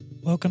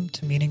Welcome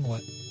to Meaning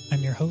What?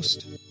 I'm your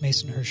host,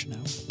 Mason Hirschenow.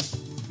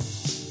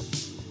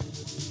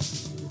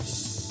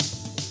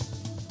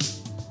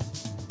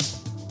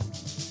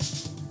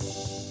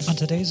 On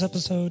today's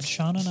episode,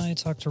 Sean and I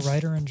talk to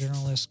writer and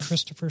journalist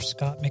Christopher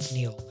Scott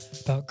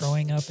McNeil about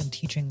growing up and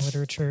teaching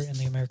literature in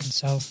the American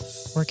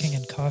South, working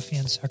in coffee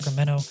in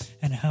Sacramento,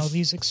 and how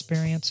these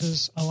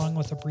experiences, along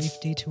with a brief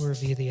detour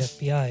via the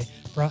FBI,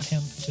 brought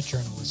him to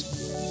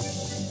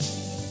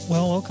journalism.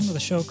 Well, welcome to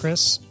the show,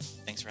 Chris.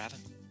 Thanks for having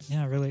me.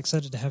 Yeah, really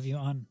excited to have you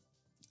on.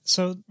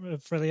 So,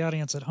 for the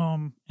audience at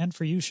home, and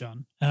for you,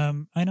 Sean,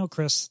 I know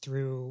Chris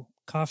through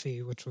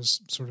coffee, which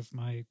was sort of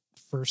my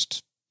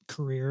first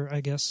career, I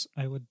guess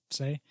I would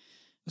say.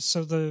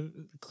 So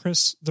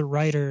Chris, the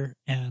writer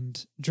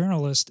and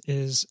journalist,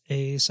 is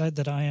a side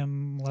that I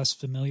am less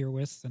familiar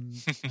with and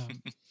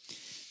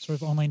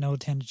sort of only know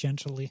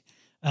tangentially.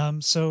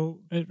 So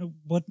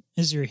what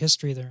is your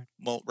history there?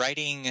 Well,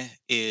 writing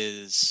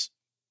is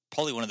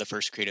probably one of the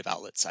first creative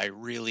outlets I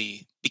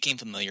really became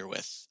familiar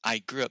with. I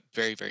grew up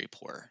very, very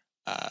poor,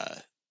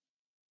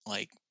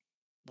 like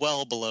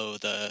well below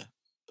the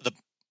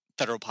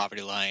federal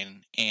poverty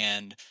line.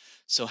 And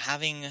so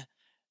having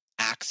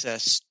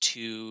access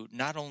to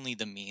not only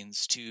the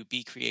means to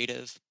be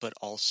creative, but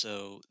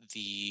also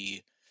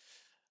the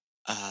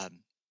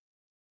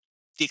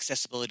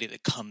accessibility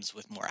that comes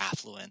with more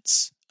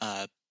affluence,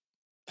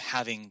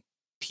 having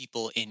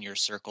people in your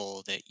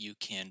circle that you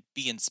can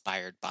be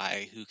inspired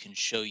by, who can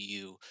show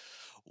you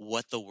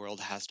what the world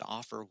has to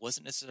offer,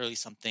 wasn't necessarily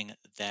something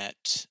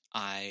that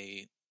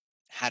I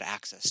had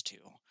access to.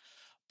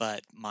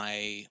 But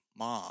my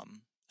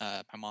mom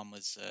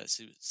was a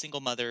single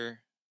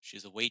mother. She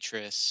was a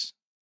waitress.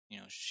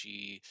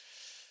 She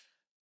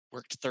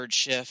worked third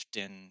shift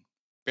and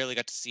barely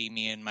got to see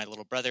me and my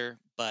little brother.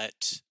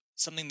 But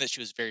something that she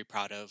was very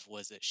proud of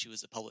was that she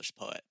was a published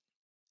poet.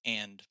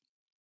 And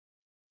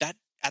that,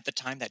 at the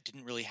time, that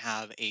didn't really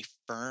have a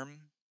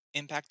firm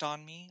impact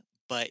on me,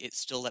 but it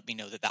still let me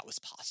know that that was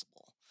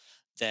possible,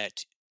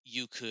 that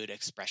you could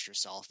express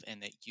yourself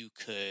and that you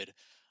could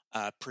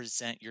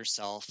present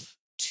yourself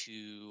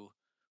to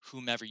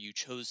whomever you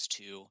chose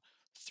to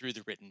through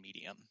the written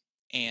medium.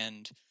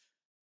 And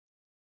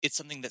it's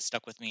something that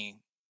stuck with me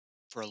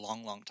for a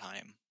long, long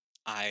time.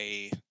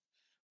 I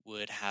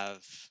would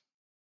have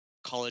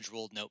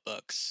college-ruled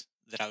notebooks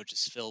that I would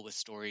just fill with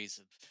stories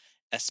of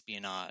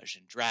espionage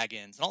and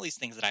dragons and all these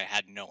things that I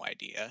had no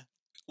idea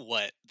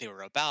what they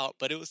were about,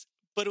 but it was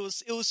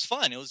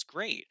fun. It was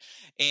great.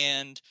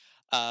 And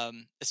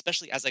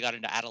especially as I got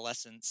into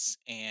adolescence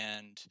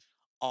and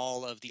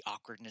all of the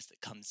awkwardness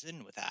that comes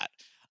in with that,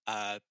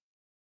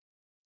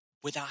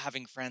 without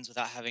having friends,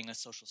 without having a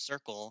social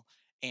circle,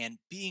 and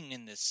being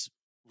in this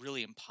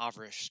really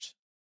impoverished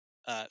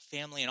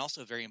family and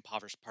also a very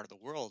impoverished part of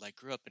the world. I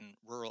grew up in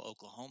rural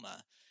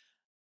Oklahoma.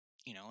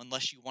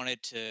 Unless you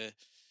wanted to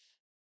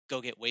go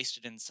get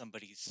wasted in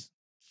somebody's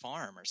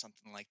farm or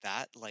something like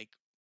that,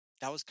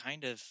 that was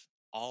kind of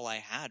all I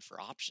had for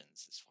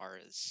options as far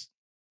as,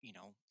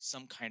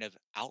 some kind of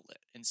outlet.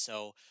 And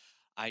so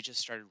I just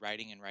started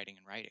writing and writing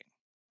and writing.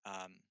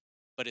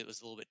 But it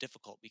was a little bit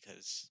difficult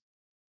because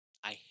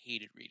I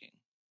hated reading.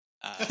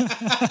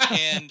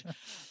 And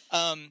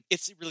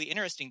it's really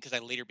interesting because I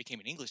later became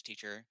an English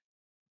teacher,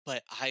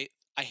 but I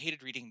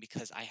hated reading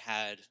because I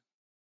had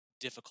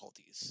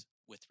difficulties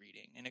with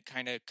reading. And it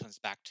kind of comes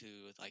back to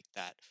like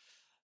that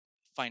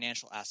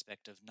financial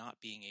aspect of not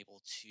being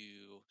able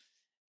to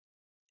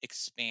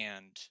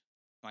expand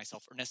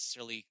myself or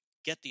necessarily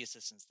get the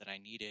assistance that I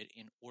needed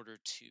in order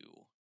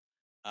to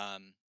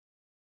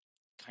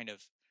kind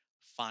of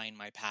find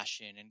my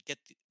passion and get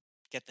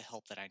the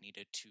help that I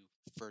needed to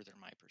further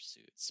my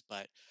pursuits.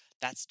 But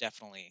that's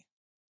definitely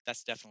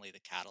the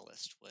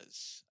catalyst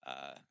was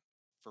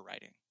for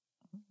writing.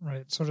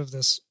 Right, sort of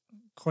this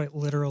quite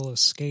literal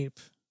escape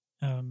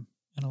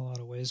in a lot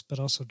of ways, but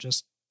also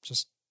just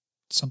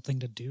something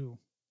to do,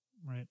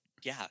 right?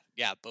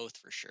 Yeah, both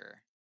for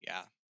sure.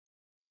 Yeah.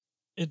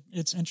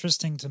 It's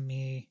interesting to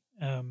me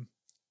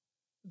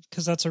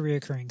because that's a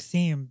reoccurring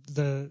theme.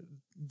 The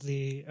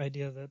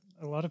idea that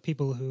a lot of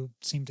people who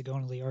seem to go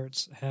into the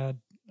arts had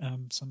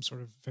some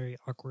sort of very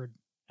awkward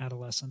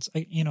adolescence.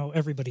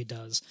 Everybody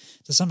does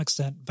to some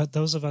extent, but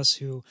those of us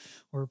who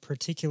were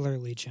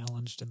particularly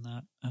challenged in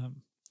that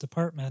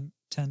department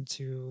tend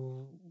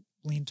to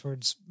lean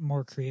towards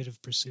more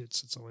creative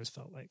pursuits. It's always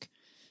felt like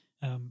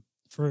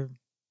for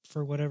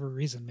whatever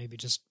reason, maybe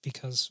just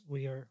because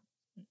we are,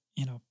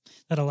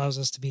 that allows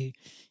us to be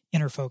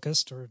inner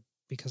focused, or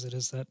because it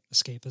is that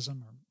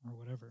escapism or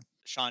whatever.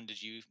 Sean,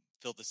 did you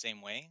feel the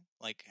same way?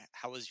 Like,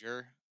 how was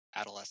your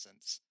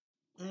adolescence?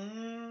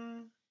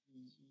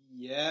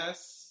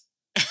 Yes,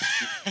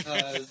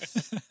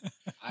 because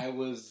I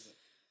was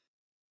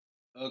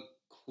a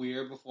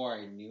queer before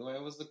I knew I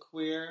was a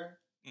queer.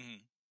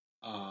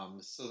 Mm-hmm.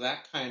 So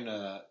that kind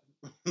of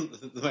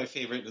my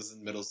favorite was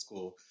in middle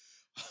school.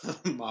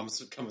 Moms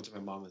would come up to my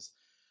mom as,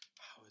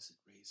 "How is it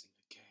raising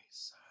a gay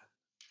son?"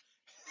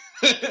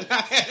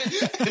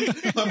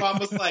 And my mom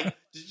was like,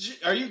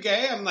 are you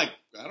gay? I'm like,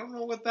 I don't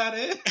know what that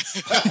is.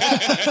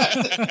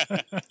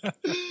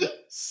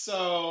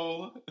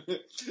 So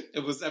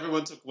it was,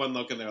 everyone took one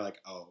look and they're like,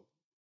 oh,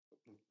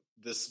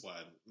 this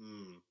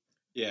one.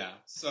 Yeah.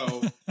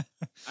 So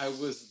I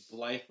was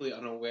blithely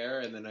unaware,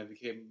 and then I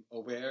became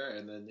aware,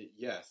 and then,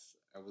 yes,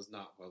 I was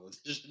not well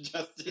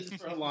adjusted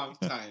for a long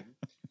time.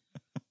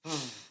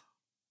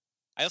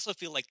 I also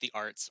feel like the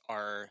arts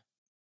are,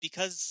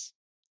 because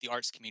the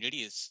arts community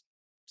is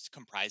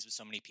comprised of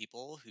so many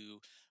people who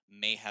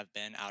may have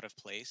been out of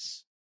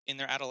place in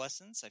their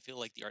adolescence, I feel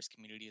like the arts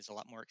community is a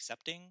lot more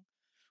accepting,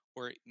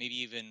 or maybe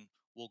even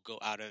will go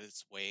out of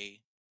its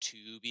way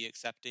to be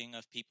accepting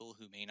of people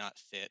who may not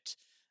fit,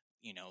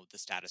 the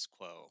status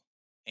quo.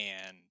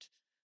 And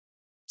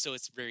so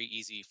it's very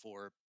easy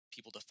for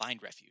people to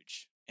find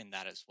refuge in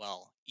that as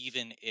well,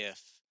 even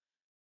if,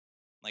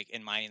 like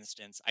in my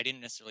instance, I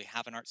didn't necessarily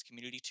have an arts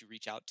community to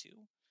reach out to,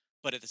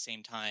 but at the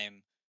same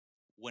time,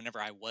 whenever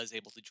I was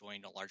able to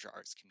join a larger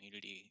arts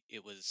community,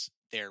 it was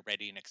there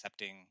ready and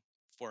accepting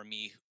for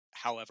me,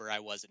 however I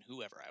was and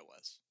whoever I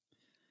was.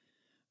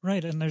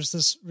 Right, and there's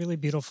this really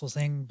beautiful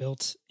thing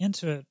built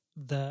into it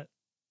that,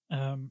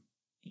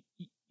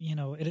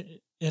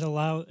 it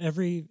allows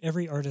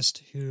every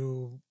artist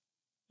who,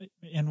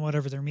 in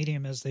whatever their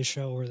medium is, they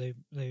show or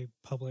they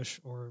publish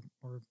or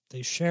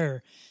they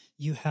share,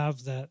 you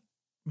have that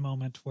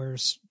moment where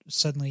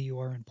suddenly you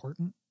are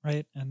important,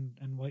 right?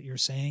 And what you're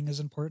saying is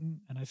important,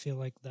 and I feel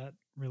like that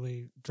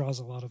really draws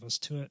a lot of us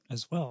to it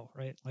as well,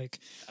 right? Like,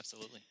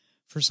 absolutely,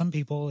 for some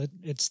people,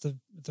 it's the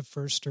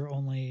first or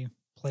only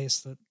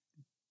place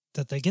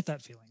that they get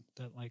that feeling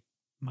that, like,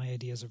 my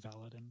ideas are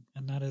valid,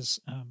 and that is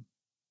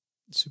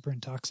super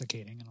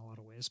intoxicating in a lot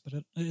of ways,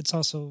 but it's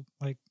also,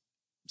 like,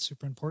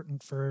 super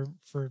important for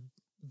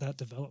that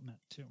development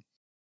too.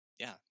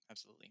 Yeah,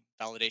 absolutely.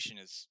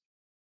 Validation is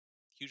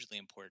hugely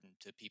important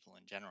to people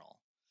in general,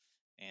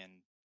 and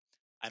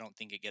I don't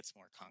think it gets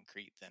more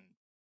concrete than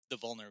the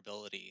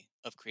vulnerability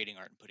of creating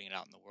art and putting it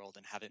out in the world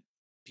and have it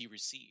be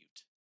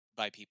received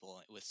by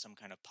people with some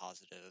kind of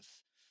positive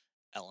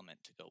element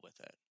to go with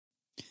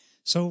it.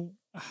 So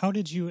how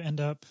did you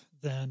end up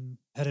then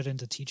headed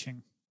into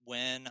teaching?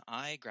 When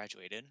I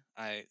graduated,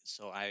 I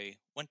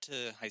went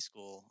to high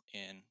school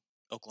in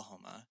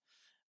Oklahoma,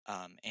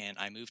 and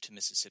I moved to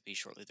Mississippi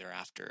shortly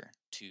thereafter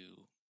to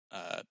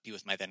be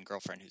with my then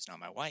girlfriend, who's now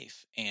my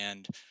wife.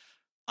 And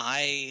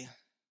I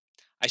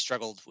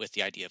struggled with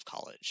the idea of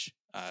college.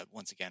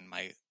 Once again,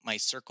 my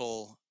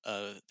circle,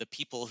 the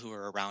people who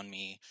were around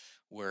me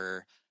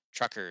were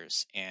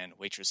truckers and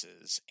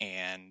waitresses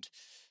and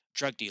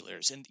drug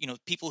dealers, and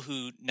people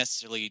who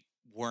necessarily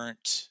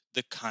weren't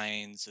the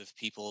kinds of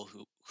people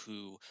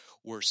who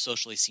were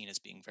socially seen as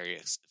being very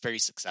very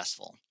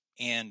successful.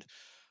 And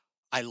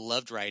I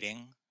loved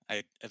writing.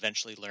 I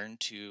eventually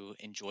learned to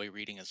enjoy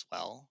reading as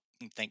well.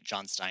 And thank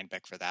John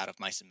Steinbeck for that. Of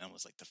Mice and Men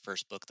was like the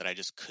first book that I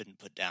just couldn't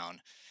put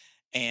down.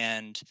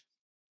 And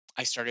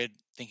I started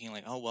thinking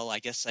like, oh, well, I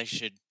guess I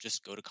should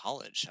just go to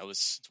college. I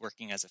was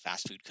working as a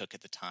fast food cook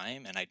at the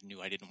time, and I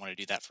knew I didn't want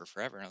to do that for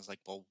forever. And I was like,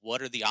 well,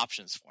 what are the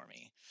options for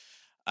me?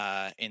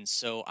 And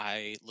so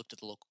I looked at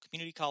the local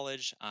community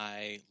college.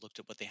 I looked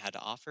at what they had to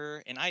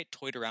offer, and I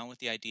toyed around with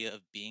the idea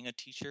of being a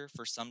teacher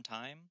for some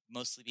time,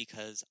 mostly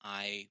because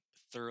I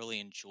thoroughly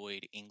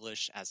enjoyed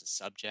English as a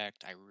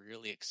subject. I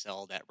really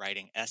excelled at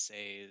writing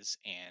essays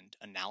and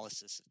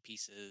analysis of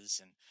pieces,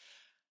 and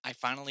I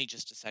finally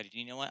just decided,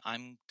 you know what,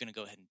 I'm going to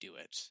go ahead and do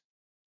it,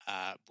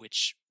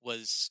 which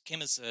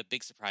came as a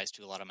big surprise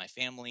to a lot of my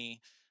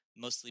family,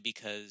 mostly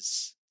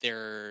because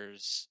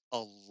there's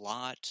a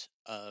lot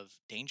of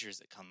dangers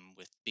that come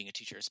with being a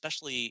teacher,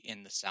 especially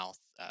in the South.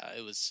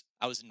 I was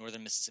in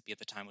northern Mississippi at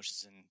the time, which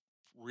is in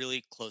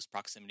really close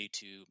proximity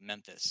to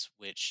Memphis,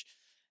 which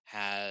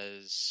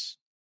has,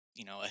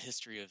 a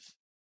history of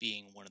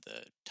being one of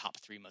the top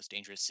 3 most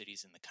dangerous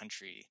cities in the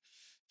country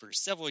for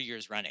several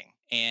years running.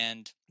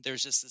 And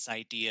there's just this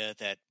idea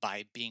that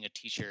by being a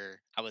teacher,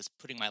 I was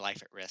putting my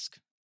life at risk.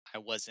 I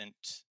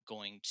wasn't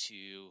going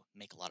to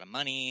make a lot of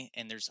money,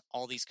 and there's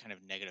all these kind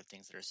of negative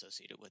things that are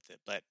associated with it.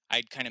 But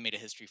I'd kind of made a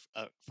history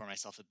for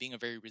myself of being a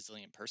very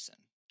resilient person,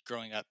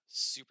 growing up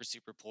super,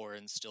 super poor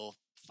and still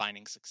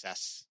finding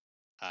success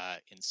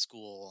in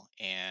school,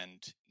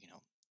 and,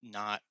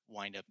 not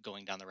wind up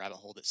going down the rabbit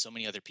hole that so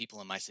many other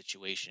people in my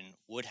situation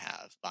would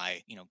have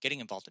by, getting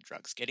involved in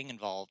drugs, getting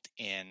involved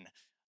in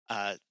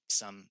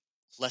some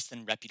less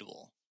than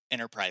reputable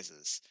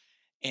enterprises.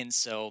 And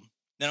so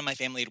none of my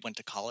family had went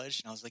to college,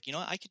 and I was like, you know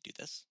what, I could do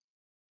this.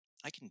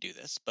 I can do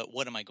this, but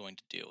what am I going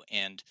to do?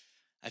 And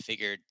I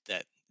figured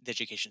that the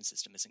education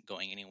system isn't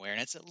going anywhere,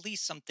 and it's at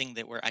least something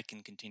that where I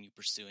can continue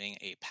pursuing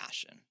a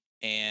passion.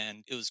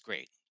 And it was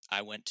great.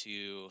 I went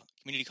to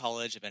community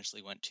college,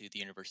 eventually went to the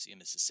University of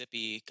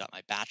Mississippi, got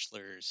my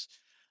bachelor's,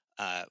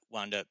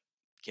 wound up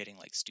getting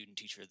like Student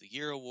Teacher of the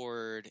Year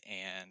award,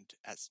 and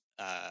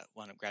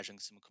wound up graduating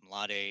summa cum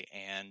laude,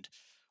 and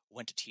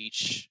went to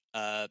teach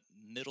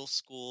middle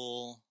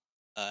school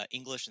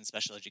English and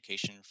special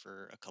education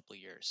for a couple of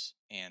years,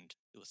 and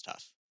it was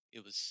tough.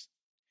 It was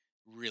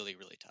really,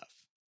 really tough.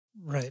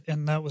 Right.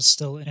 And that was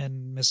still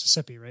in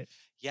Mississippi, right?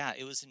 Yeah,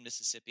 it was in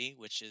Mississippi,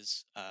 which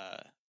is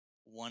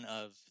one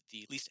of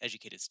the least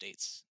educated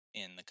states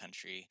in the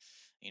country.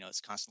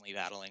 It's constantly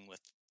battling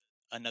with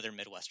another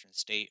Midwestern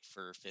state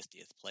for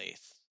 50th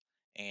place.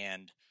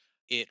 And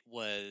it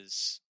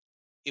was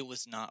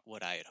not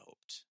what I had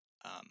hoped.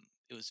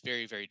 It was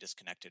very, very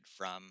disconnected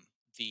from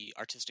the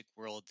artistic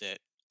world that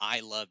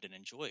I loved and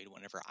enjoyed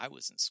whenever I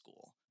was in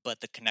school. But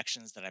the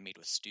connections that I made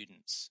with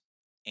students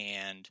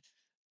and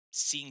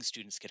seeing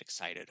students get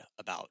excited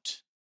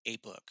about a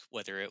book,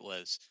 whether it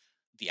was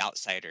The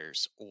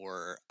Outsiders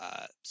or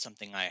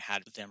something I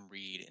had them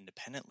read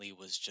independently,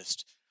 was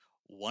just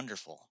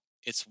wonderful.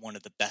 It's one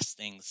of the best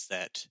things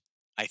that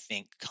I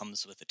think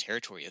comes with the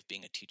territory of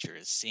being a teacher,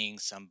 is seeing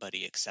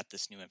somebody accept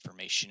this new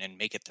information and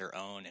make it their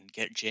own and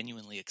get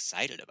genuinely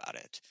excited about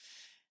it.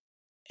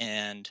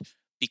 And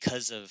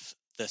because of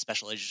the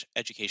special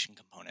education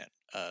component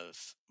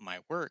of my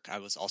work, I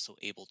was also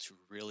able to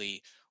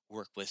really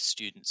work with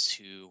students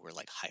who were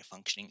like high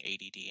functioning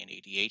ADD and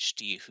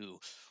ADHD, who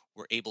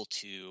were able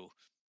to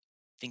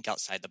think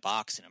outside the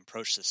box and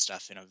approach this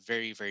stuff in a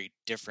very, very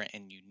different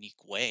and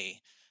unique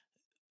way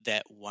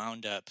that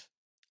wound up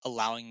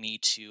allowing me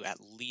to at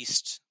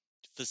least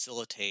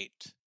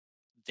facilitate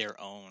their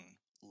own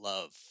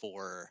love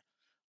for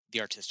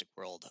the artistic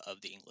world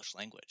of the English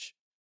language,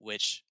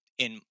 which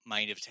in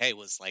my naivete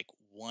was like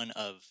one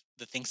of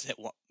the things that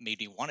made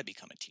me want to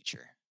become a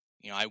teacher.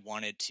 I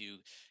wanted to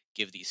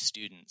give these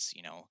students,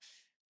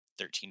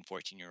 13,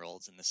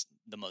 14-year-olds in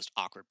the most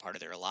awkward part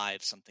of their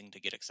lives, something to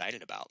get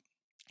excited about,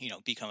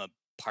 become a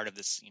part of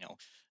this,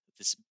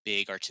 this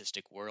big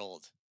artistic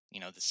world.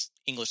 This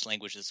English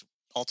language is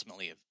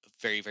ultimately a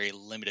very, very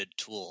limited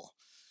tool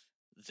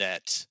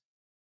that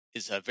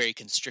is a very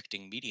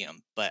constricting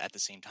medium, but at the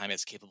same time,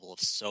 it's capable of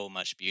so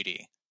much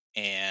beauty.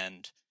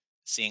 And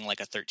seeing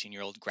like a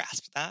 13-year-old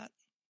grasp that,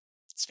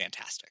 it's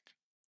fantastic.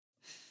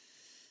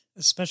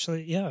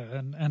 Especially, yeah.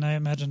 And I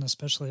imagine,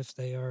 especially if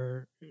they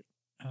are,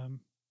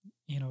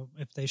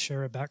 if they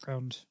share a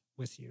background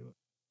with you.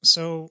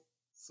 So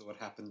what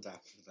happened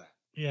after that?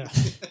 Yeah.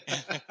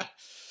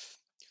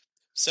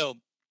 So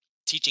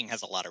teaching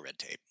has a lot of red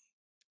tape.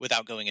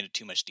 Without going into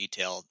too much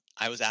detail,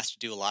 I was asked to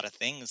do a lot of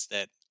things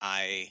that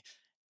I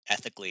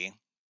ethically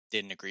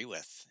didn't agree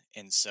with.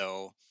 And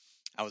so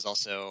I was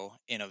also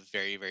in a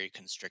very, very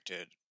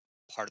constricted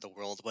part of the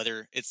world,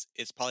 whether it's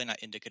probably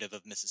not indicative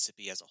of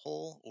Mississippi as a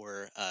whole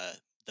or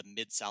the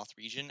Mid-South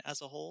region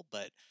as a whole,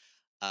 but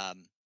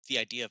the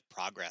idea of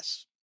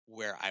progress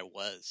where I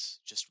was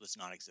just was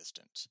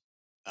non-existent.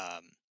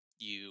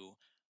 You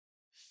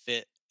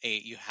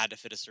had to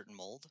fit a certain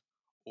mold,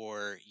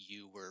 or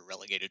you were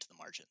relegated to the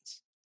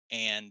margins.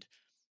 And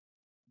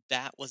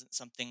that wasn't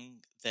something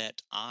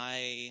that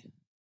I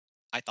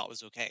thought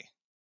was okay.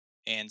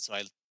 And so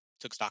I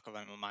took stock of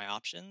my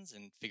options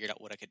and figured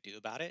out what I could do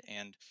about it.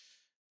 And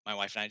my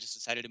wife and I just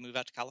decided to move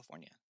out to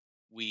California.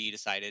 We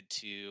decided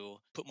to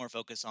put more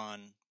focus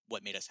on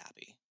what made us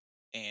happy.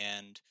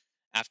 And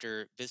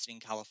after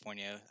visiting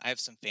California, I have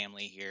some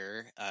family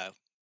here.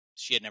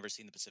 She had never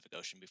seen the Pacific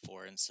Ocean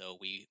before, and so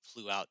we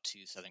flew out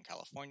to Southern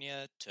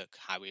California, took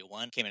Highway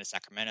 1, came into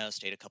Sacramento,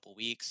 stayed a couple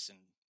weeks, and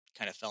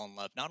kind of fell in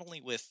love not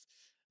only with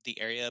the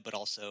area, but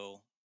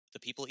also the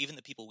people, even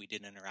the people we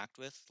didn't interact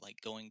with,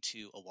 like going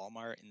to a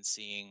Walmart and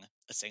seeing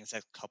a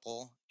same-sex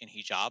couple in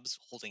hijabs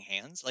holding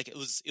hands. Like it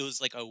was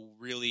like a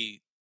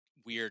really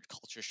weird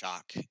culture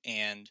shock,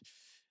 and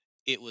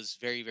it was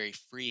very, very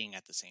freeing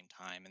at the same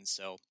time. And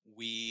so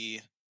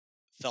we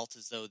felt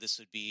as though this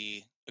would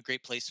be a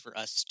great place for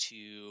us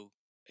to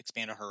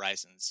expand our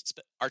horizons,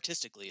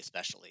 artistically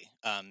especially.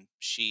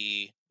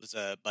 She was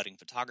a budding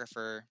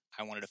photographer.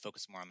 I wanted to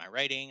focus more on my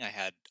writing. I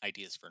had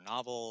ideas for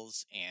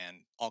novels and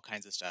all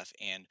kinds of stuff.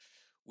 And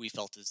we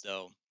felt as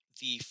though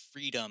the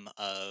freedom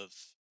of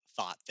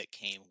thought that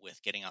came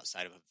with getting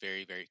outside of a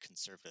very, very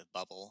conservative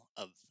bubble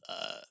of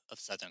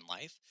Southern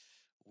life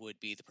would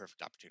be the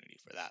perfect opportunity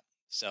for that.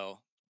 So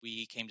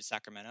we came to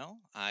Sacramento.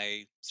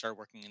 I started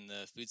working in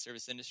the food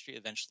service industry,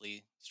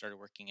 eventually started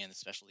working in the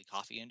specialty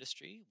coffee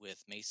industry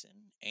with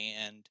Mason,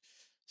 and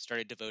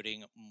started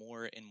devoting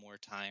more and more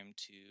time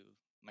to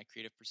my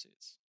creative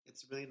pursuits.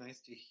 It's really nice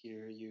to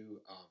hear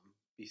you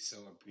be so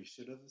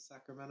appreciative of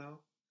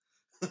Sacramento.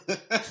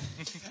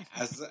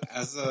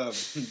 As a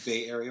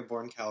Bay Area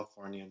born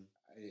Californian,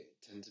 I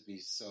tend to be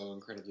so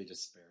incredibly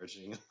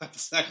disparaging about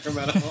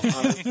Sacramento,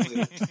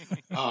 honestly.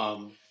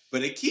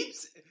 But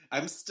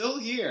I'm still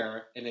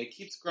here, and it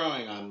keeps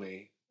growing on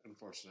me,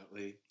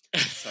 unfortunately.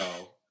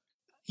 So,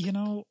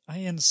 I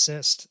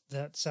insist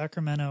that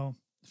Sacramento,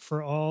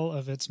 for all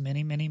of its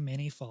many, many,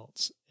 many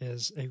faults,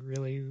 is a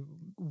really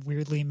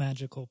weirdly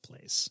magical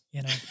place.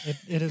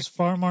 It is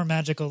far more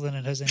magical than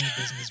it has any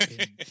business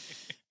being.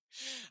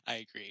 I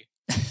agree.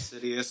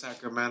 City of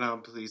Sacramento,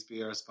 please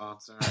be our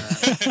sponsor.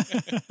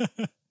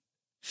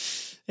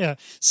 Yeah,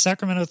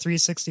 Sacramento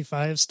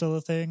 365 is still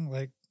a thing.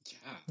 Like,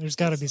 yeah, there's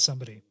got to be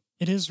somebody.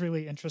 It is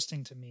really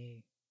interesting to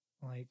me,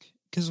 like,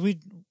 because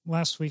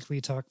last week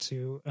we talked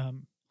to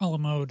Paula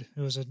Mode,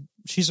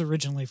 she's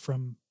originally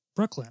from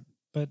Brooklyn,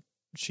 but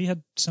she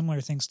had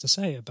similar things to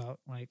say about,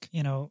 like,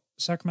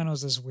 Sacramento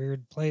is this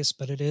weird place,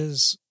 but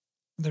there's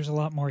a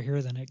lot more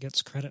here than it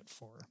gets credit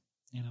for.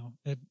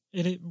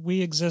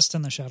 We exist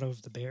in the shadow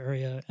of the Bay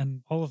Area,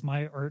 and all of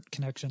my art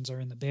connections are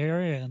in the Bay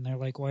Area, and they're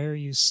like, why are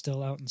you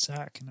still out in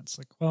Sac? And it's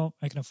like, well,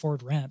 I can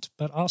afford rent,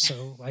 but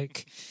also,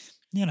 like,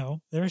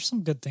 there are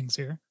some good things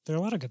here. There are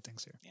a lot of good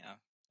things here. Yeah.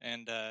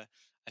 And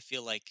I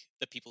feel like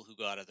the people who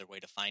go out of their way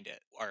to find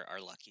it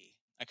are lucky.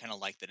 I kind of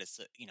like that it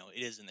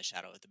is in the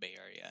shadow of the Bay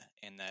Area,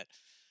 and that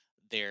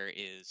there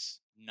is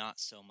not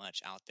so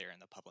much out there in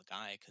the public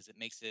eye, because it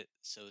makes it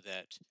so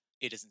that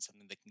it isn't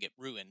something that can get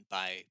ruined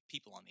by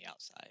people on the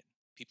outside.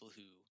 People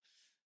who,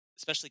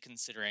 especially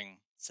considering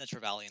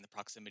Central Valley and the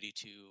proximity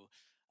to,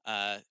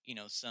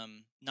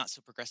 some not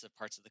so progressive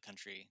parts of the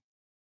country,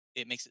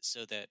 it makes it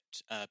so that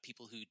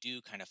people who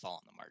do kind of fall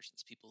on the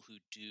margins, people who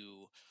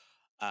do,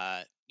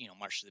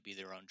 march to be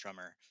their own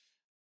drummer,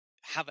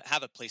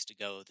 have a place to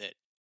go that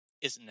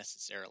isn't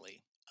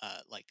necessarily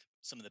like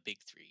some of the big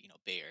three,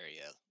 Bay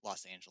Area,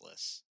 Los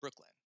Angeles,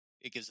 Brooklyn.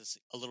 It gives us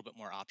a little bit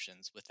more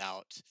options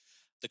without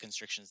the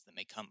constrictions that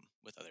may come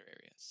with other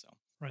areas. So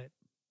right,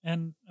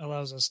 and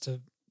allows us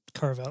to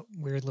carve out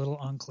weird little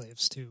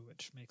enclaves too,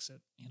 which makes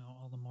it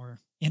all the more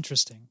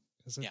interesting,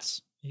 because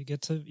you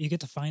get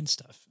to find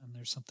stuff, and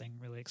there's something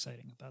really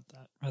exciting about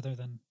that, rather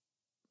than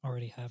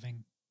already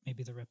having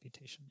maybe the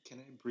reputation. Can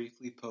I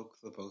briefly poke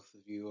the both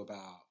of you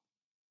about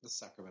the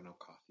Sacramento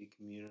coffee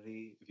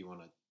community, if you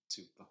want to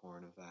toot the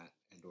horn of that,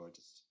 and or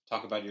just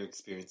talk about your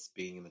experience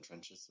being in the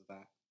trenches of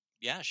that?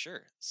 Yeah,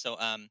 sure. So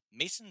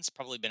Mason's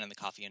probably been in the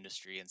coffee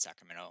industry in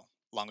Sacramento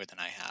longer than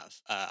I have.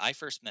 I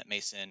first met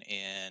Mason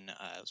in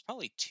it was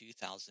probably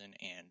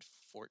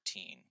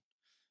 2014,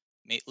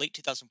 late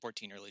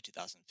 2014, early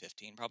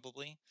 2015,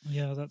 probably.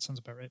 Yeah, that sounds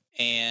about right.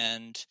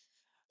 And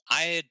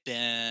I had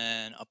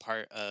been a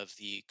part of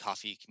the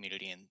coffee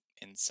community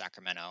in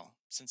Sacramento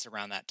since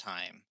around that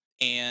time.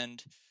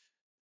 And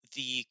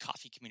the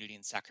coffee community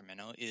in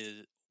Sacramento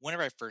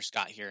whenever I first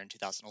got here in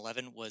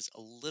 2011, was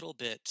a little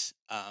bit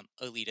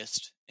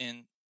elitist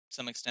in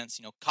some extents.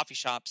 Coffee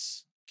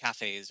shops,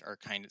 cafes are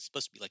kind of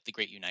supposed to be like the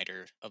great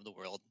uniter of the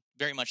world,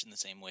 very much in the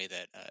same way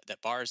that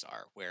bars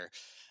are, where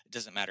it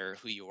doesn't matter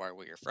who you are,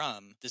 where you're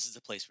from, this is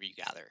a place where you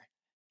gather.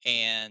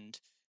 And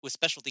with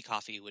specialty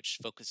coffee, which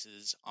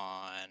focuses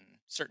on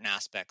certain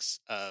aspects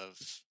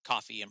of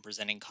coffee and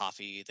presenting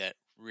coffee that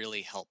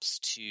really helps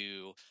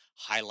to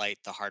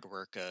highlight the hard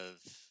work of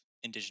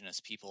indigenous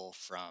people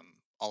from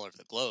all over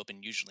the globe,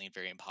 and usually in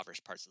very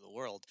impoverished parts of the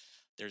world,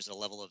 there's a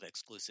level of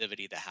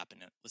exclusivity that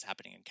was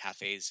happening in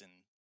cafes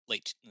in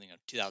late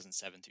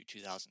 2007 through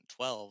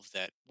 2012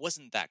 that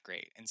wasn't that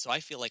great. And so I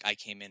feel like I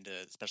came into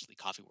the specialty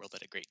coffee world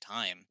at a great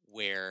time,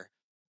 where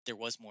there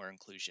was more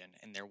inclusion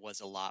and there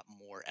was a lot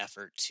more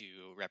effort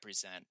to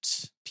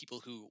represent people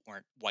who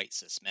weren't white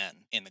cis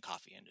men in the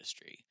coffee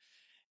industry.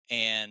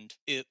 And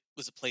it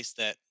was a place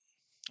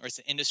it's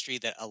an industry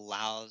that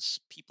allows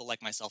people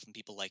like myself and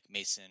people like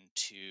Mason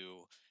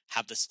to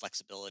have this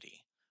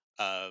flexibility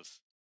of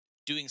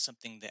doing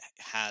something that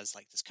has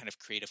like this kind of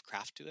creative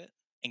craft to it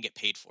and get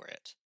paid for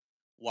it,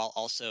 while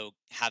also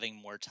having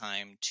more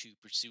time to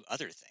pursue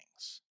other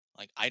things.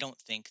 Like, I don't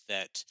think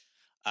that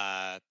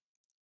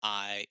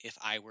if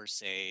I were,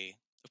 say,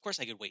 of course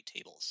I could wait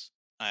tables.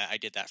 I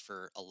did that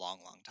for a long,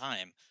 long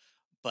time,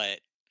 but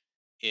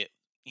it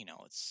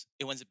ends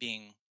up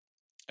being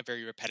a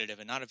very repetitive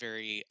and not a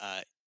very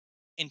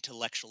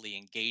intellectually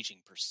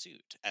engaging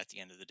pursuit at the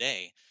end of the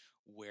day.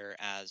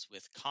 Whereas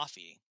with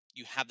coffee,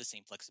 you have the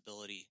same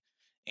flexibility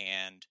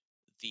and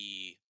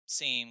the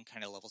same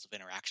kind of levels of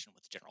interaction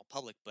with the general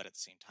public, but at the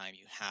same time,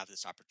 you have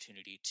this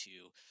opportunity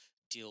to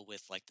deal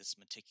with like this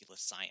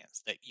meticulous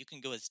science that you can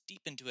go as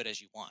deep into it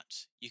as you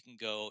want. You can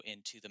go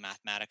into the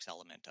mathematics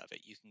element of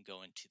it. You can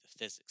go into the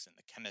physics and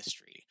the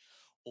chemistry,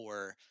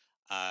 or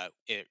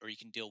you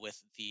can deal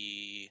with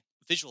the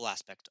visual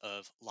aspect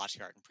of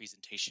latte art and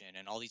presentation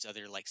and all these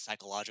other like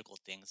psychological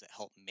things that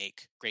help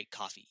make great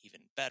coffee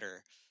even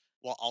better,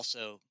 while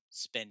also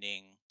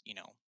spending,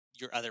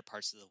 your other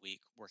parts of the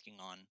week working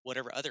on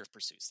whatever other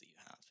pursuits that you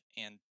have.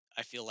 And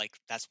I feel like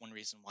that's one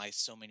reason why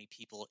so many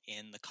people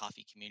in the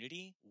coffee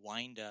community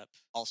wind up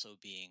also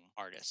being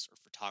artists or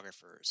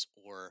photographers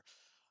or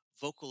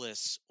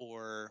vocalists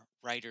or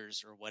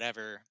writers or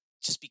whatever,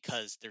 just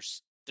because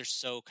they're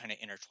so kind of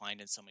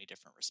intertwined in so many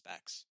different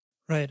respects.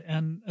 Right,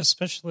 and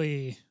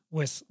especially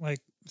with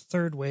like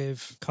third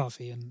wave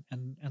coffee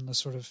and the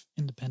sort of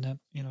independent,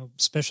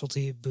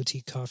 specialty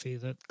boutique coffee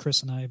that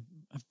Chris and I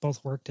have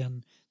both worked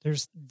in,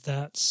 there's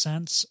that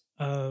sense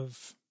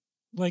of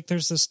like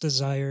there's this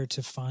desire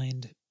to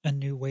find a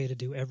new way to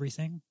do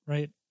everything,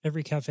 right?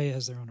 Every cafe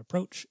has their own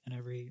approach, and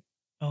every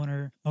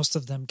owner, most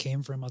of them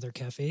came from other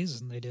cafes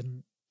and they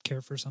didn't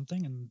care for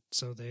something, and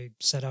so they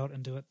set out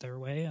and do it their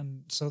way.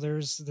 And so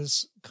there's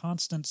this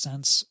constant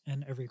sense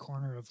in every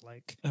corner of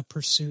like a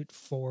pursuit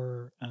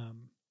for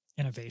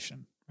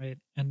innovation, right?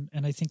 And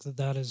I think that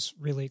that is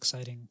really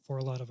exciting for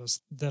a lot of us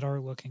that are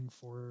looking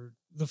for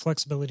the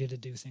flexibility to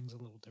do things a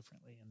little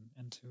differently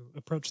and to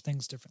approach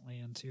things differently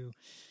and to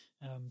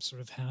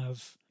sort of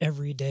have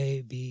every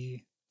day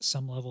be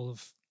some level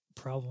of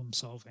problem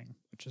solving,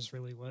 which is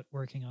really what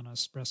working on an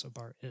espresso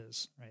bar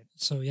is, right?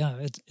 So yeah,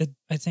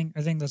 I think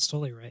that's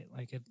totally right.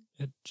 Like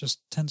it just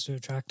tends to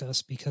attract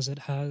us because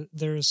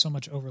there is so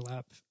much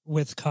overlap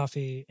with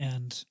coffee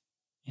and,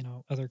 you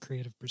know, other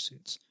creative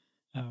pursuits.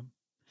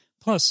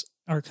 Plus,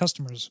 our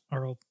customers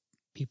are all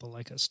people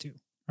like us too,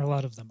 or a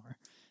lot of them are.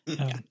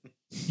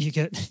 You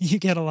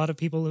get a lot of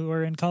people who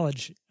are in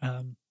college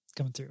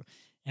coming through,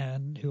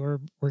 and who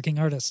are working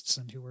artists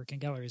and who work in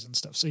galleries and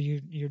stuff. So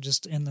you're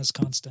just in this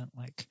constant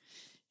like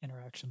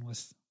interaction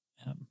with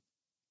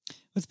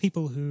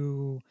people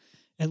who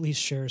at least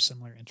share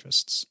similar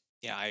interests.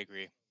 Yeah, I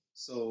agree.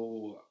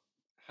 So,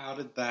 how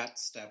did that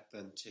step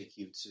then take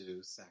you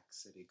to Sac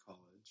City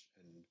College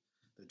and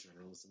the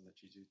journalism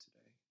that you do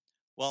today?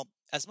 Well,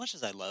 as much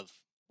as I love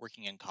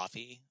working in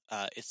coffee,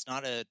 it's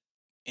not a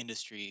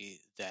industry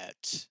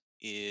that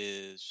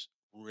is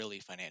really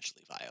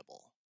financially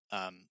viable.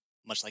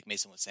 Much like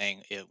Mason was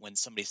saying, when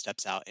somebody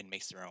steps out and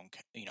makes their own,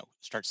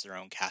 starts their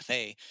own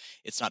cafe,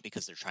 it's not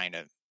because they're trying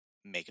to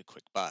make a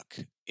quick buck.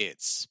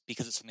 It's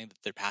because it's something that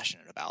they're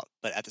passionate about.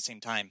 But at the same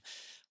time,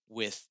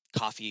 with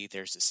coffee,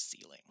 there's this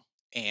ceiling,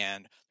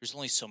 and there's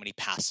only so many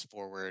paths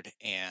forward.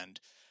 And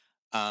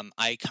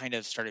I kind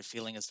of started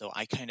feeling as though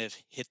I kind of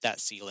hit that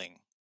ceiling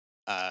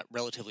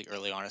relatively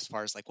early on as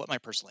far as like what my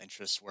personal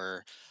interests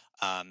were,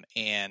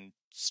 and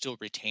still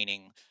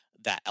retaining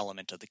that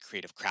element of the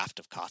creative craft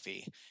of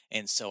coffee.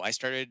 And so I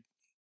started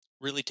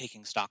really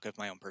taking stock of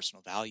my own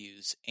personal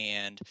values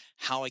and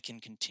how I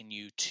can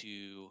continue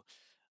to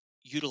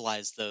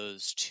utilize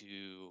those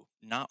to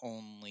not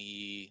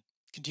only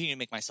continue to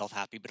make myself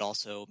happy, but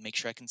also make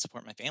sure I can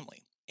support my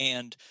family.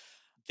 And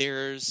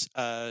there's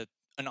an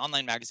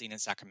online magazine in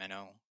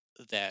Sacramento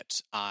that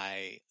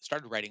I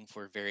started writing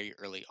for very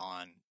early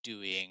on,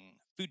 doing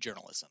food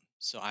journalism.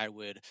 So I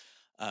would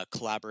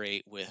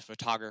collaborate with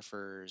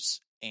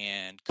photographers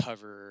and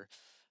cover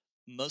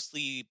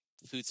mostly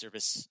food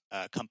service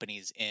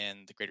companies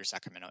in the greater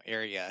Sacramento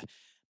area.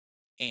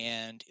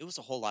 And it was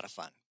a whole lot of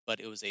fun, but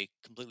it was a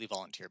completely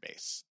volunteer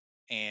base.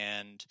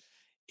 And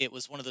it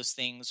was one of those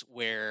things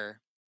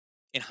where,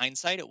 in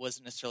hindsight, it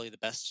wasn't necessarily the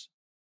best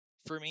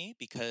for me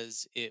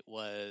because it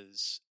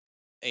was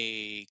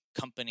a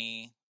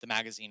company, the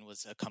magazine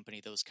was a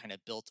company that was kind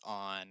of built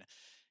on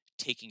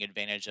taking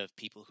advantage of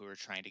people who are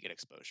trying to get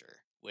exposure,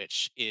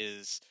 which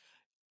is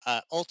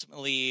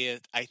ultimately,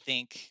 I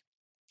think,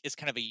 is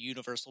kind of a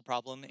universal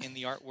problem in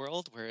the art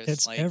world, where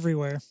it's like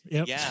everywhere.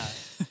 Yep. Yeah,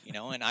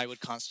 and I would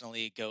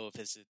constantly go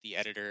visit the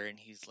editor, and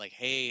he's like,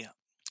 "Hey,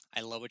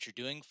 I love what you're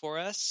doing for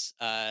us.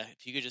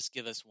 If you could just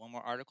give us one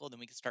more article, then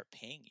we can start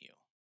paying you."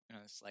 And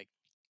I was like,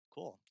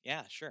 "Cool,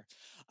 yeah, sure."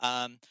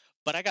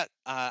 But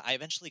I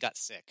eventually got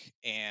sick,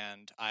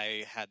 and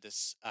I had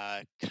this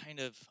kind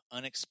of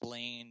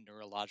unexplained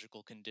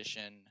neurological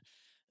condition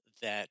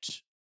that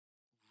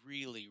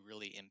really,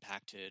 really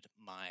impacted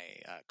my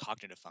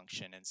cognitive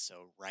function. And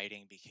so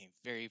writing became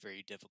very,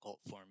 very difficult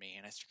for me.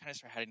 And I kind of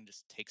started having to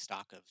just take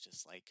stock of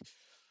just like,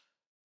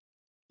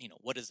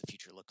 what does the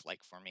future look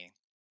like for me?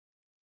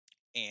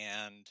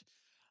 And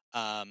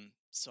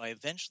so I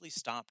eventually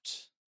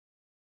stopped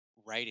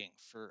writing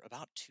for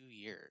about 2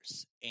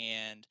 years.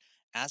 And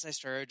as I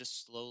started to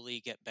slowly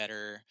get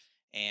better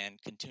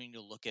and continue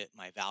to look at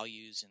my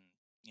values, and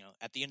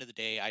at the end of the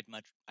day, I'd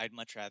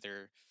much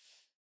rather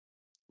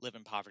live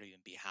in poverty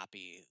and be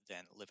happy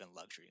than live in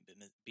luxury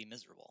and be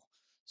miserable.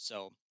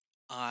 So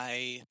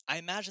I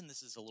imagine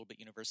this is a little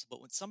bit universal,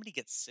 but when somebody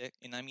gets sick,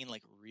 and I mean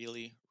like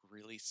really,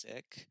 really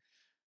sick,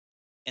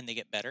 and they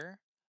get better,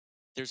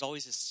 there's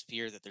always this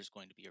fear that there's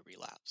going to be a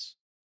relapse.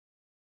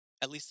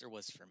 At least there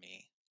was for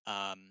me.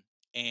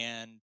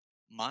 And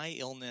my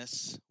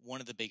illness,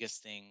 one of the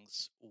biggest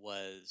things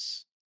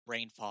was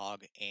brain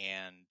fog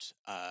and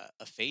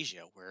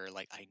aphasia, where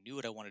like I knew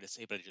what I wanted to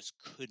say, but I just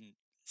couldn't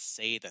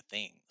say the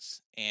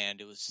things. And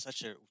it was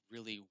such a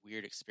really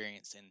weird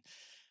experience. And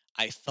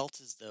I felt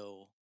as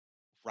though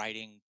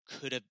writing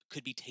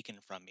could be taken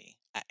from me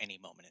at any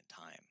moment in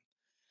time.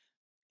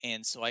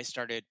 And so I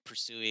started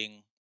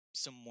pursuing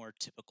some more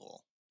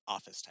typical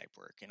office type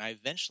work. And I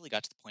eventually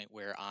got to the point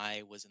where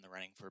I was in the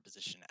running for a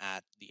position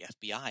at the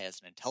FBI as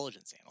an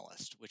intelligence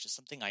analyst, which is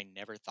something I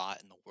never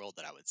thought in the world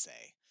that I would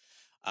say.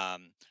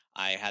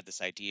 I had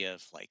this idea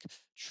of like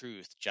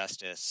truth,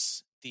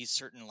 justice, these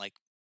certain like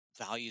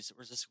values that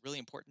were just really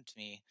important to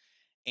me.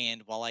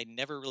 And while I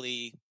never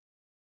really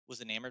was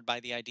enamored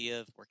by the idea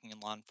of working in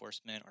law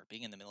enforcement or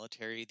being in the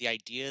military, the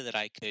idea that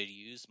I could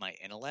use my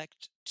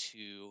intellect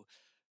to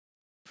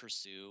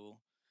pursue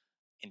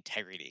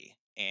integrity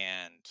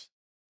and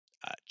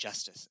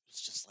justice, it was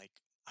just like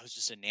I was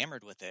just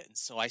enamored with it. And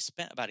so I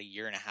spent about a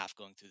year and a half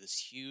going through this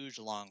huge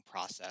long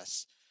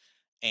process.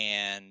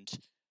 And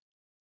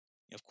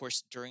of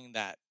course, during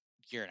that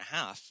year and a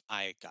half,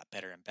 I got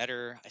better and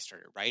better. I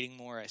started writing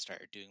more. I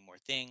started doing more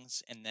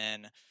things. And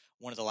then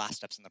one of the last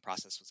steps in the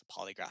process was a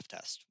polygraph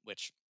test,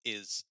 which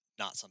is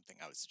not something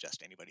I would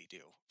suggest anybody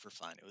do for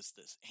fun. It was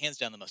this hands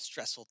down the most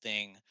stressful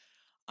thing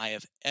I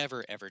have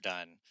ever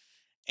done.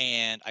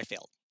 And I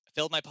failed. I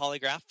failed my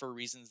polygraph for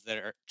reasons that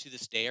are to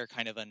this day are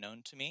kind of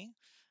unknown to me.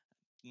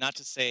 Not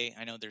to say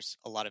I know there's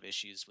a lot of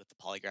issues with the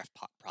polygraph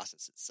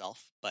process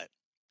itself, but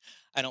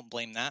I don't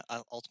blame that.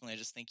 Ultimately, I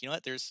just think, you know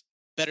what, there's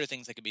better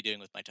things I could be doing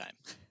with my time.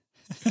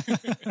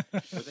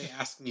 Were they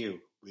asking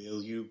you,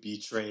 will you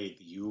betray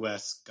the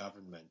U.S.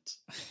 government?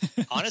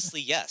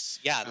 Honestly, yes.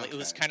 Yeah, Okay. It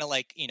was kind of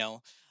like,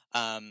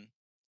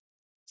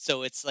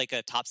 so it's like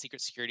a top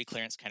secret security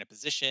clearance kind of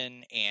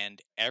position,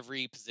 and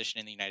every position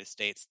in the United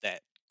States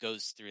that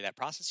goes through that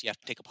process, you have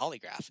to take a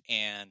polygraph.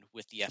 And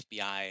with the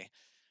FBI,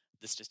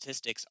 the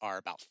statistics are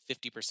about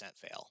 50%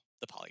 fail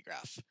the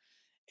polygraph.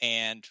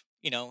 And,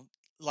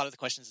 a lot of the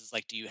questions is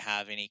like, do you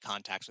have any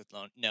contacts with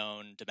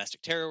known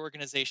domestic terror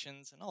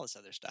organizations and all this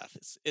other stuff?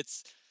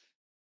 It's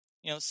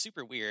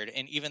super weird.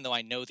 And even though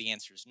I know the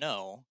answer is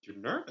no, You're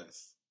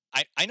nervous.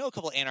 I know a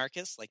couple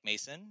anarchists like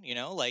Mason,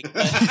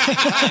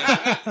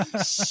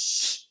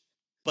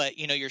 but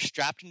you're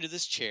strapped into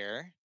this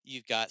chair.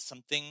 You've got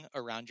something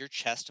around your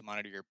chest to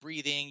monitor your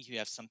breathing. You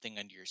have something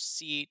under your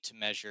seat to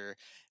measure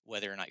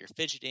whether or not you're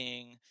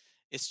fidgeting.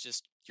 It's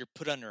just, you're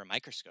put under a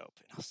microscope.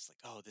 And I was like,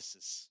 oh,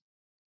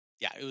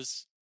 it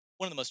was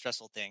one of the most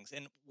stressful things.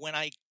 And when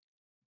I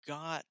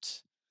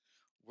got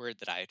word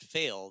that I had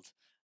failed,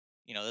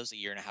 that was a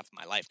year and a half of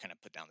my life kind of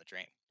put down the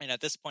drain. And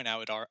at this point, I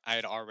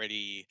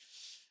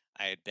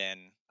had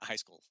been a high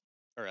school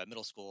or a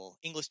middle school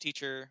English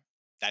teacher.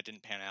 That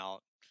didn't pan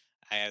out.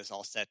 I was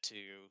all set to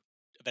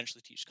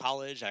eventually teach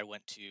college. I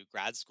went to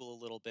grad school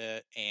a little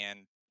bit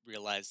and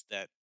realized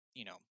that,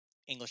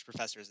 English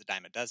professor is a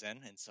dime a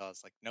dozen. And so I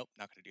was like, nope,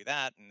 not going to do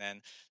that. And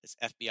then this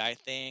FBI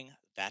thing,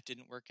 that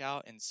didn't work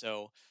out. And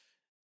so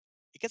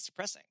it gets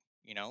depressing,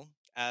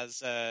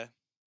 as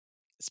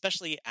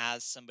especially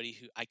as somebody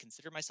who I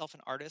consider myself an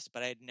artist,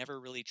 but I had never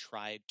really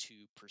tried to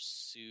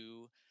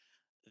pursue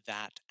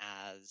that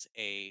as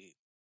a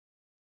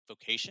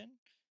vocation.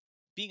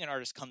 Being an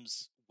artist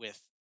comes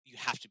with, you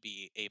have to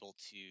be able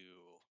to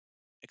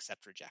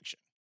accept rejection.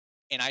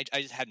 And I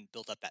just hadn't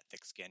built up that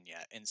thick skin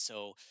yet. And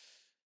so,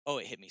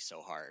 it hit me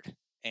so hard.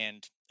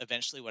 And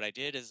eventually what I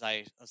did is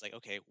I was like,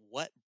 okay,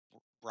 what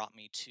brought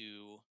me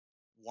to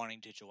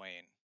wanting to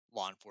join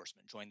law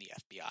enforcement, join the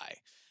FBI?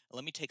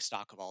 Let me take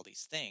stock of all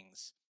these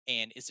things.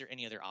 And is there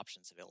any other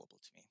options available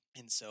to me?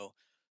 And so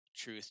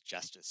truth,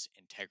 justice,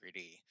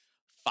 integrity,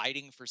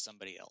 fighting for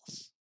somebody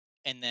else.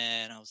 And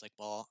then I was like,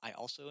 well, I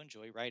also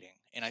enjoy writing.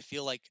 And I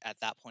feel like at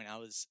that point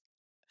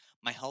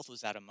my health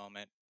was at a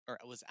moment, or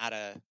was at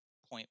a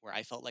point where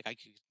I felt like I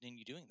could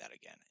continue doing that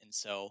again. And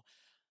so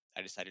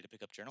I decided to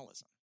pick up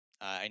journalism.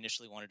 I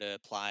initially wanted to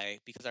apply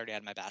because I already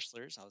had my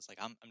bachelor's. I was like,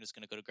 I'm just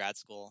going to go to grad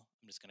school.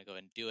 I'm just going to go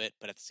and do it.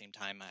 But at the same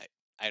time,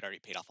 I had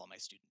already paid off all my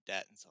student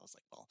debt. And so I was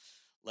like, well,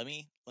 let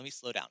me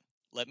slow down.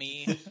 Let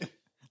me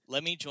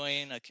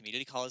join a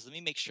community college. Let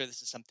me make sure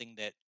this is something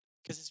that,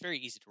 because it's very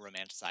easy to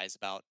romanticize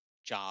about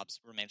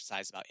jobs,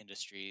 romanticize about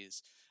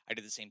industries. I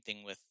did the same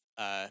thing with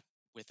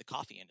the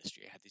coffee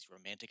industry. I had these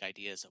romantic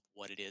ideas of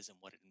what it is and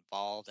what it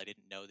involved. I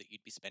didn't know that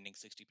you'd be spending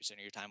 60% of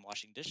your time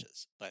washing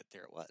dishes, but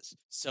there it was.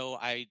 So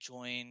I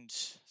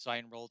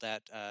enrolled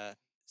at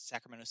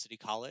Sacramento City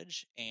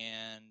College,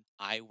 and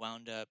I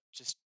wound up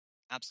just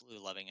absolutely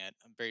loving it.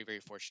 I'm very, very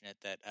fortunate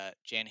that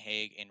Jan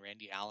Haig and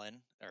Randy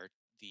Allen are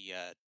the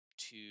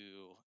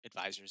two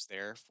advisors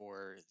there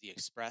for the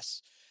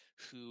Express,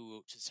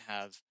 who just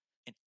have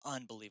an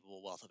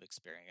unbelievable wealth of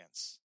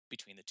experience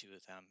between the two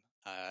of them.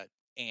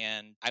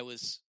 And I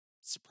was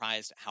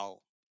surprised at how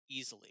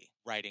easily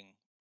writing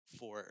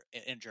for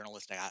a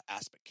journalistic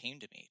aspect came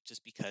to me,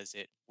 just because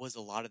it was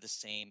a lot of the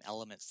same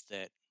elements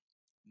that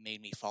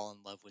made me fall in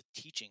love with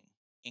teaching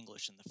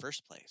English in the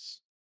first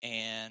place.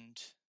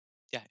 And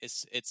yeah,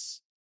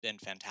 it's been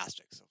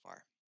fantastic so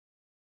far.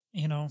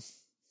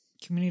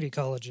 Community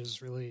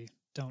colleges really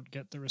don't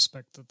get the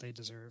respect that they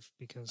deserve,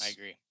 because I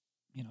agree.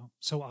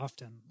 So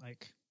often,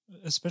 like,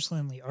 especially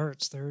in the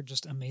arts, there are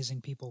just amazing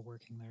people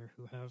working there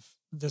who have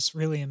this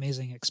really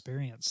amazing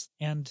experience.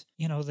 And,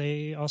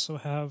 they also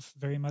have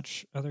very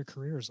much other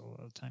careers a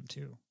lot of the time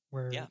too,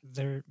 where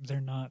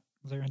they're not,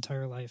 their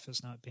entire life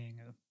is not being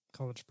a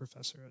college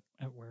professor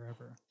at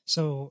wherever.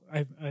 So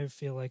I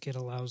feel like it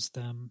allows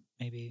them,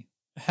 maybe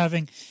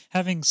having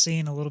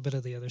seen a little bit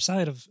of the other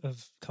side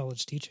of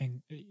college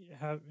teaching,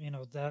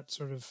 that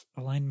sort of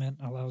alignment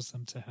allows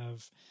them to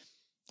have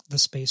the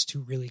space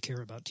to really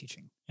care about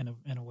teaching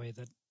in a way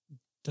that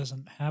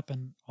doesn't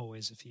happen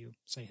always if you,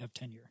 say, have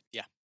tenure.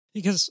 Yeah.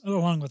 Because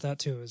along with that,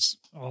 too, is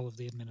all of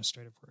the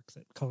administrative work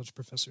that college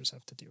professors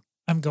have to do.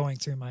 I'm going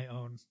through my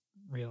own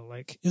real,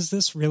 like, is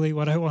this really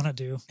what I want to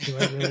do? Do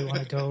I really want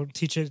to go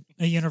teach at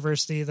a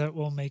university that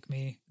will make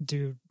me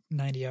do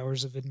 90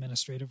 hours of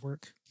administrative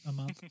work a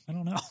month? I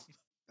don't know.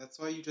 That's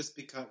why you just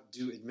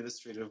do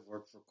administrative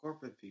work for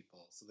corporate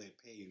people, so they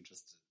pay you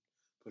just to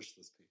push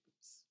those papers.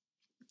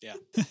 Yeah.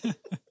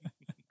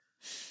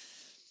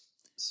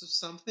 So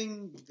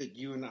something that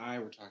you and I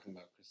were talking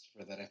about,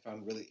 Christopher, that I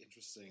found really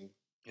interesting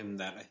and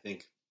that I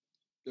think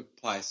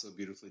applies so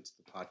beautifully to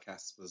the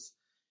podcast was,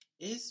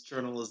 is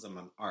journalism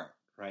an art,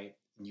 right?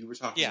 And you were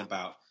talking Yeah.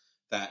 about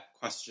that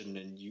question,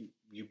 and you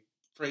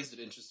phrased it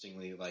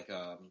interestingly, like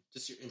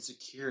just your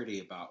insecurity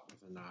about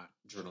whether or not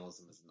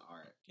journalism is an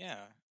art.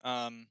 Yeah.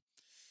 I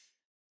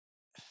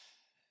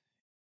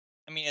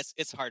mean,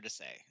 it's hard to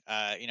say.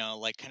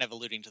 Like kind of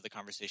alluding to the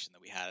conversation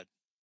that we had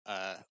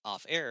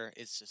off air,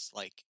 it's just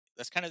like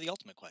that's kind of the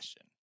ultimate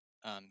question.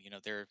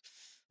 There are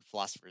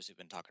philosophers who've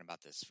been talking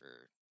about this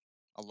for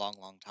a long,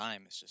 long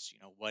time. It's just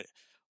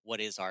what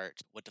is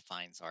art, what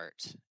defines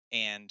art,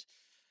 and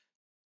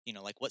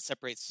like what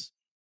separates,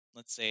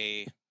 let's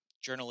say,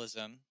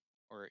 journalism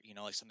or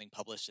like something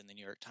published in the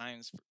New York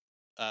Times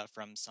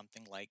from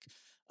something like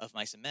Of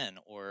Mice and Men,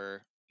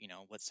 or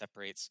what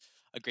separates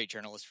a great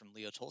journalist from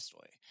Leo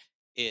Tolstoy.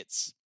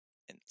 It's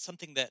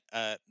something that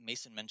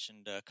Mason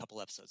mentioned a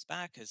couple episodes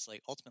back, is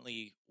like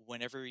ultimately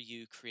whenever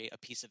you create a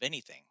piece of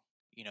anything,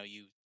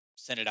 you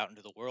send it out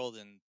into the world,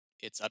 and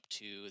it's up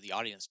to the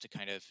audience to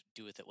kind of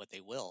do with it what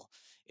they will.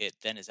 It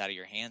then is out of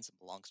your hands and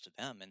belongs to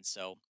them. And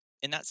so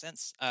in that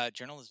sense,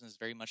 journalism is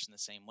very much in the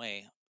same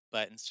way,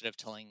 but instead of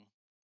telling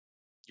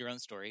your own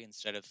story,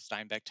 instead of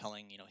Steinbeck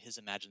telling his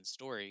imagined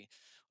story,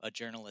 a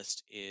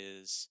journalist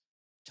is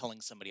telling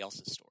somebody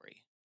else's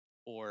story.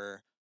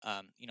 Or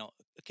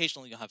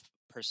occasionally you'll have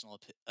personal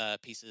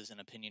pieces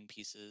and opinion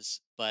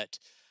pieces, but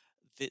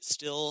it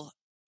still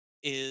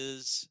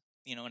is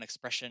an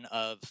expression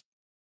of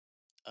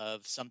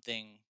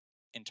something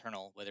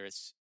internal, whether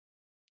it's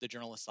the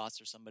journalist's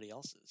thoughts or somebody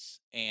else's,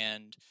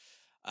 and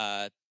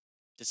uh,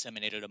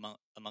 disseminated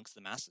amongst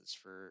the masses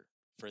for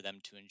them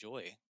to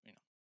enjoy,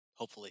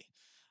 hopefully.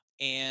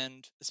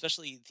 And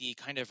especially the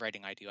kind of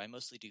writing I do, I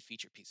mostly do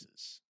feature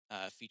pieces.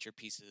 Feature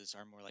pieces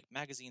are more like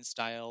magazine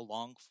style,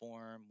 long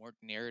form, more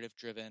narrative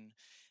driven,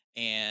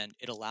 and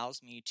it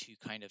allows me to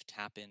kind of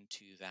tap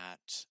into that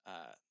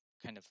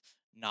kind of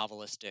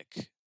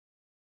novelistic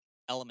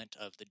element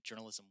of the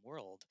journalism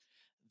world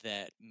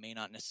that may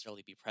not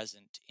necessarily be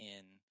present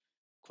in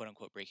quote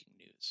unquote breaking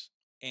news.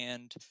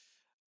 And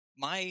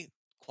my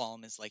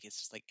qualm is like, it's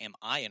just like, am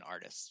I an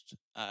artist?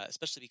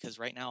 Especially because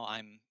right now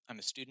I'm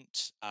a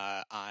student.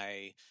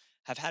 I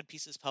have had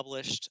pieces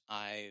published.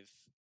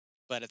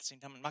 But at the same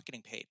time, I'm not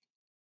getting paid.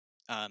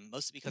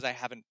 Mostly because I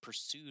haven't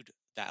pursued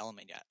that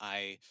element yet.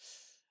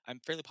 I'm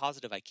fairly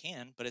positive I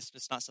can, but it's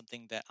just not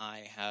something that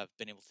I have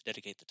been able to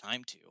dedicate the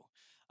time to.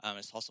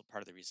 It's also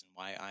part of the reason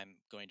why I'm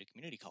going to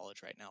community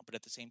college right now. But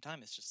at the same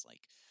time, it's just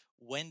like,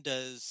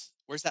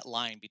 where's that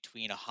line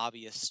between a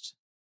hobbyist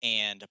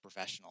and a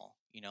professional?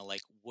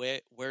 Like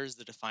where's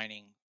the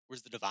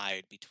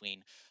divide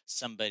between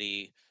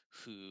somebody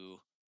who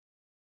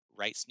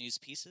writes news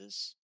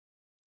pieces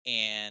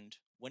and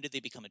when did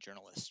they become a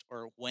journalist?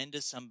 Or when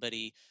does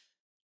somebody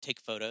take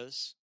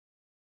photos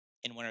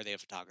and when are they a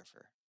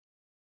photographer?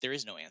 There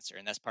is no answer,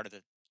 and that's part of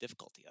the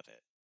difficulty of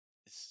it.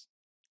 Is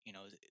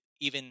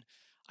even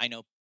I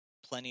know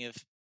plenty of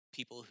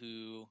people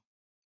who,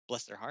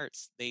 bless their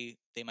hearts, they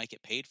might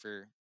get paid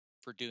for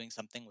doing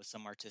something with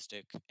some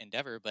artistic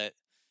endeavor, but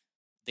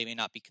they may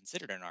not be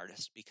considered an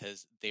artist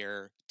because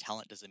their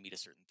talent doesn't meet a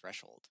certain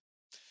threshold.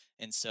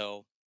 And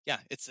so, yeah,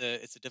 it's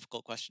a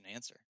difficult question to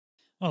answer.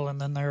 Well,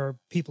 and then there are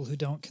people who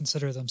don't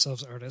consider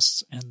themselves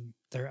artists, and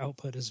their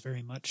output is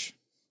very much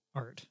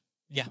art.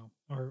 Yeah.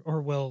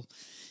 Or will,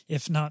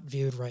 if not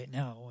viewed right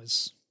now,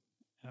 is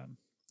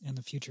in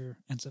the future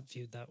ends up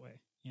viewed that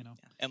way. Yeah.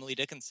 Emily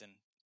Dickinson,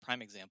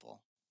 prime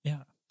example.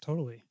 Yeah,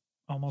 totally.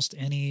 Almost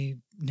any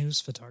news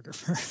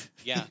photographer.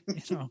 Yeah.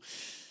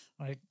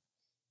 Like,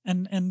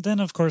 and then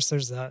of course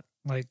there's that,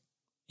 like,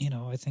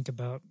 I think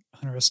about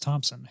Hunter S.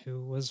 Thompson,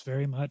 who was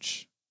very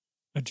much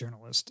a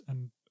journalist,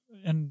 and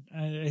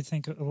I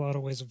think a lot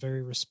of ways a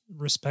very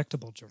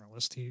respectable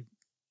journalist. He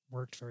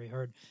worked very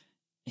hard.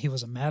 He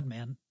was a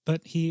madman,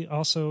 but he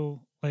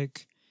also,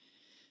 like,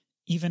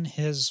 even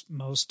his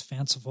most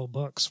fanciful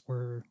books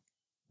were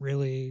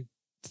really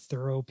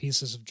thorough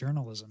pieces of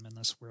journalism in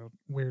this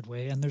weird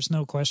way. And there's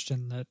no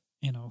question that,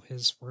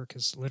 his work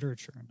is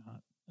literature or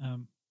not.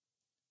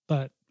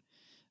 But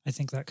I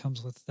think that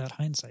comes with that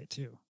hindsight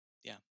too.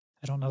 Yeah.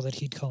 I don't know that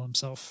he'd call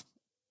himself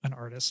an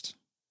artist.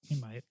 He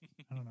might.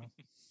 I don't know.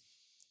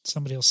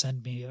 Somebody will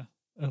send me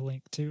a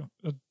link to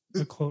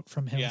a quote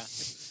from him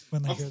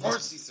when they hear this. Of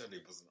course he said he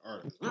was an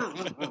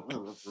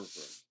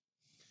artist.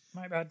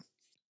 My bad.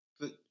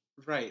 But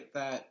right,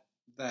 that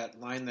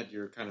line that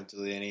you're kind of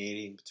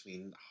delineating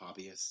between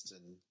hobbyist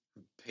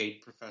and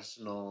paid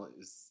professional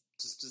is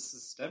just a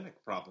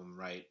systemic problem,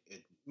 right? In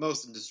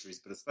most industries,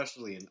 but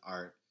especially in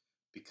art,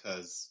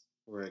 because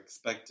we're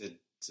expected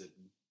to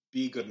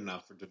be good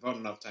enough or devote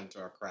enough time to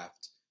our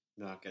craft,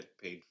 not get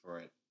paid for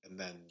it, and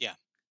then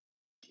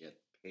get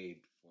paid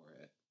for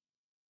it.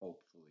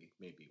 Hopefully,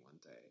 maybe one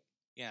day.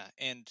 Yeah,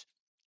 and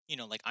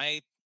like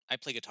I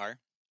play guitar.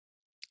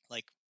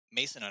 Like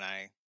Mason and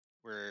I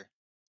were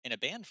in a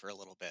band for a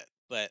little bit,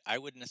 but I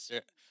wouldn't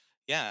necessarily.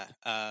 Yeah,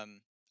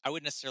 I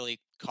wouldn't necessarily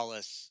call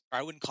us, or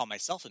I wouldn't call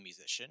myself a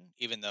musician,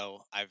 even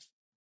though I've,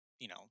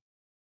 you know,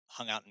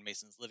 hung out in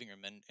Mason's living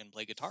room and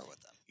play guitar with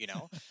them, you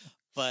know?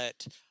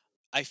 But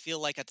I feel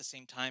like at the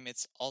same time,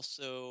 it's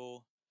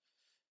also,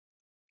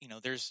 you know,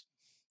 there's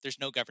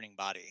no governing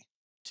body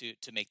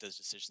to make those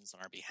decisions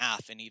on our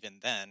behalf. And even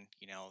then,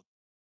 you know,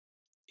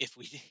 if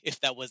we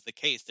if that was the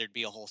case, there'd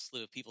be a whole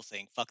slew of people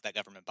saying, fuck that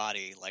government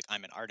body, like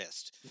I'm an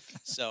artist.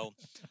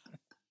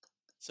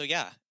 So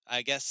yeah,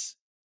 I guess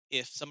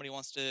if somebody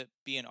wants to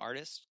be an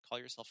artist, call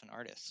yourself an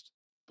artist.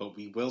 But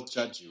we will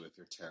judge you if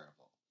you're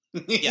terrible.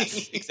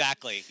 Yes,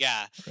 exactly.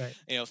 Yeah. Right.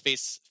 You know,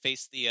 face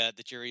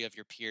the jury of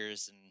your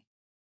peers and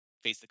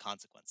face the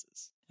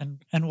consequences.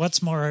 And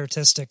what's more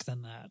artistic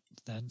than that?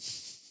 Than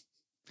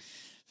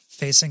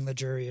facing the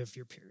jury of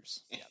your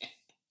peers. Yeah.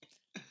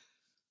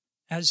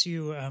 As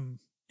you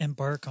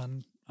embark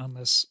on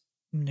this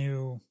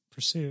new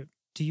pursuit,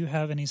 do you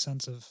have any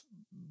sense of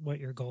what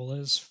your goal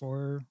is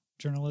for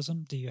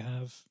journalism? Do you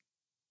have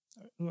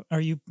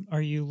are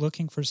you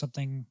looking for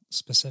something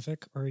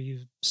specific, or are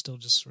you still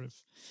just sort of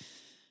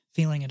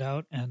feeling it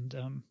out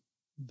and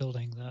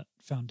building that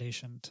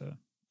foundation to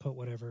put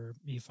whatever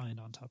you find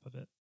on top of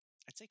it?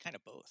 I'd say kind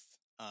of both.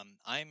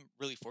 I'm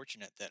really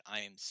fortunate that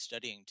I am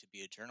studying to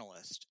be a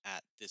journalist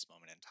at this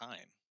moment in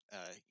time.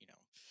 You know,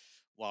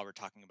 while we're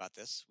talking about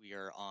this, we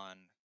are on,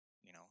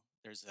 you know,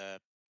 there's a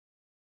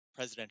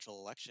presidential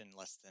election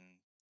less than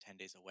 10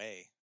 days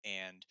away.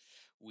 And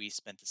we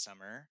spent the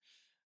summer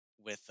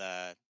with,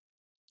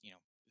 you know,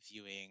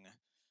 viewing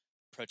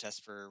protests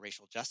for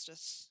racial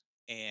justice.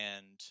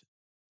 And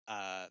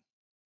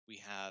we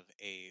have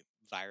a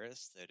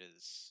virus that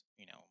is,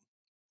 you know,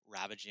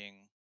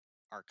 ravaging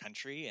our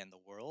country and the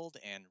world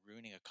and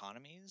ruining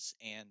economies.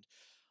 And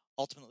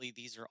ultimately,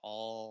 these are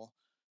all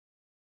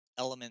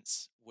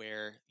elements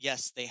where,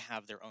 yes, they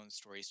have their own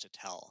stories to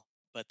tell,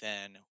 but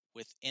then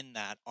within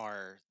that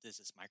are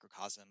this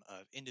microcosm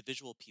of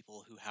individual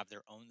people who have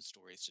their own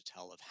stories to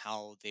tell of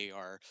how they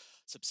are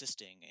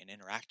subsisting and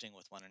interacting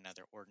with one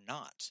another or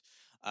not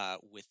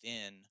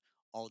within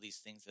all these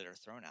things that are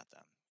thrown at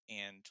them.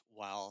 And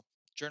while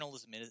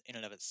journalism in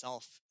and of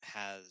itself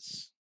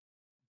has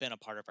been a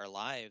part of our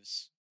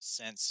lives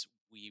since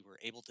we were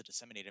able to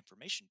disseminate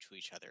information to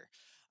each other,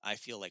 I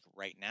feel like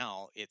right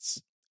now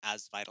it's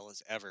as vital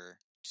as ever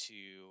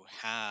to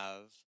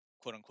have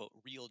quote unquote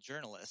real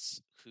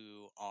journalists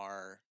who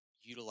are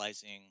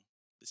utilizing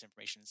this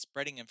information,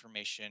 spreading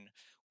information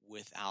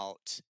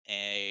without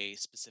a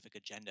specific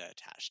agenda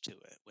attached to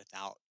it,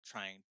 without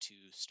trying to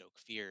stoke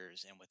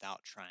fears and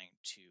without trying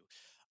to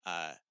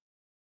uh,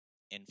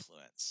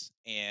 influence.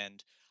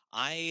 And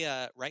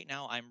right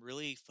now, I'm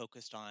really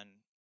focused on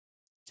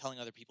telling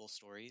other people's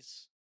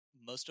stories.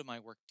 Most of my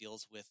work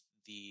deals with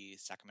the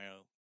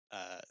Sacramento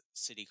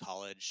City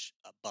College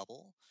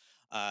bubble,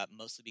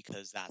 mostly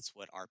because that's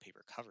what our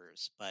paper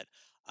covers. But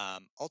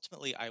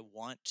ultimately, I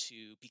want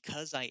to,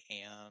 because I'm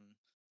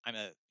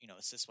a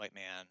a cis white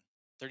man,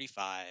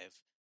 35,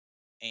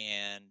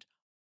 and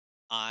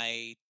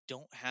I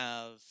don't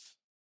have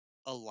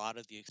a lot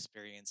of the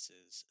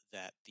experiences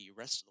that the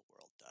rest of the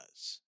world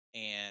does.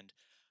 And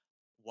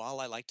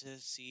while I like to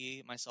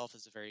see myself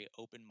as a very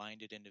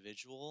open-minded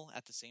individual,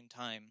 at the same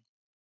time,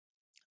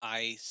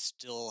 I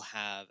still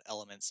have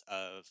elements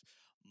of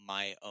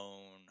my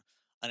own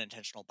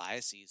unintentional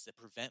biases that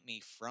prevent me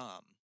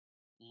from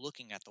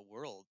looking at the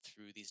world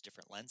through these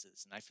different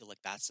lenses. And I feel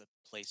like that's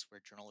a place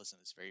where journalism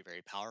is very,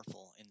 very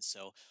powerful. And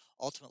so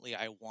ultimately,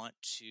 I want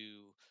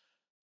to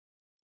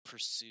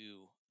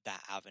pursue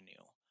that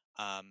avenue.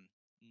 Um,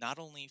 Not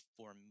only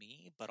for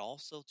me, but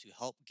also to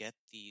help get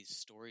these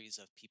stories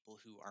of people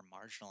who are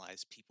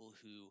marginalized, people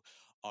who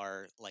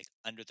are like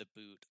under the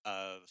boot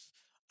of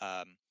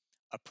um,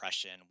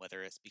 oppression,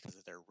 whether it's because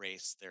of their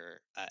race,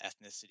 their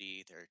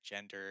ethnicity, their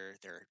gender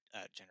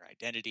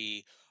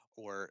identity,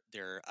 or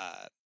their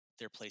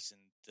place in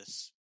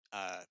this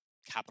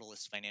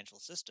capitalist financial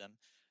system,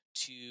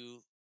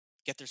 to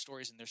get their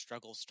stories and their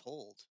struggles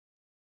told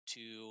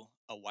to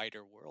a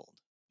wider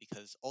world.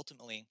 Because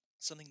ultimately,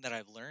 something that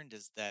I've learned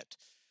is that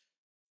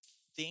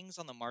things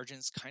on the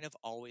margins kind of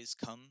always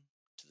come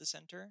to the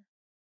center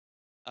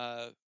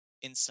uh,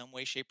 in some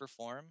way, shape, or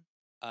form,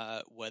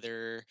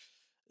 whether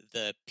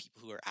the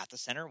people who are at the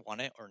center want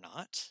it or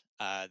not.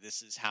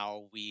 This is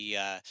how we,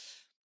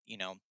 you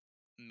know,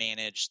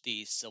 manage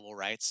the civil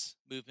rights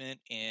movement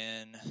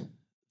in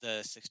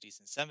the 60s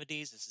and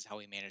 70s. This is how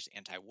we manage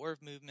anti-war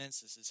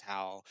movements. This is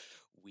how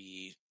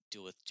we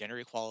deal with gender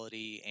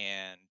equality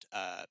and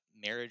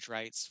marriage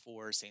rights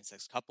for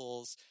same-sex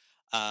couples.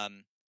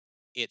 Um,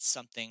 it's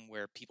something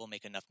where people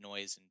make enough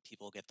noise and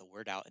people get the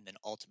word out, and then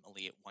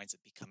ultimately it winds up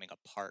becoming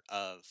a part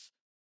of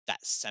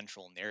that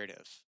central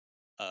narrative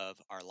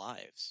of our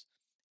lives.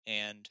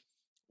 And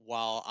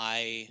while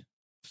I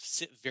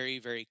sit very,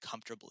 very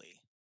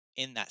comfortably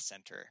in that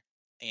center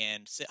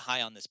and sit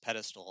high on this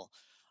pedestal,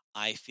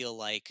 I feel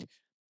like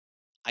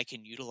I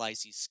can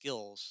utilize these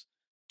skills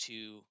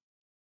to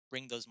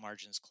bring those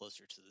margins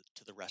closer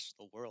to the rest of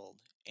the world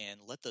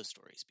and let those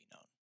stories be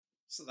known.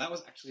 So that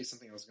was actually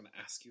something I was going to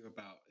ask you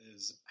about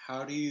is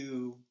how do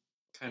you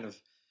kind of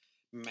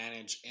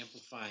manage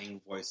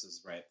amplifying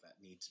voices, right, that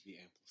need to be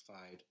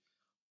amplified,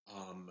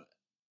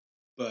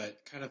 but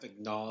kind of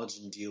acknowledge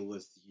and deal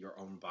with your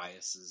own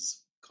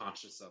biases,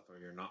 conscious of or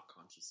you're not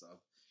conscious of,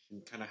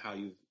 and kind of how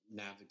you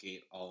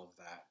navigate all of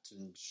that to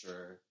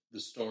ensure the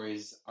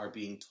stories are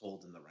being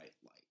told in the right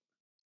light.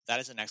 That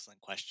is an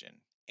excellent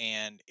question,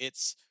 and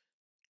it's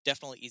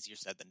definitely easier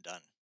said than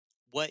done.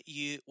 What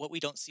we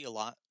don't see a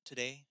lot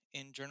today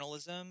in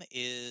journalism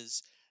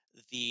is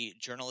the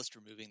journalist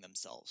removing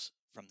themselves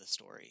from the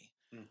story.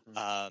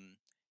 Mm-hmm.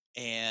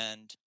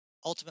 And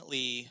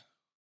ultimately,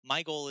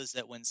 my goal is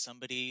that when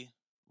somebody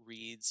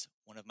reads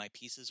one of my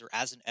pieces, or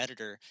as an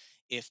editor,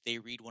 if they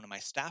read one of my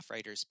staff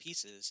writers'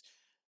 pieces,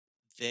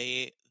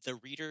 the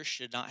reader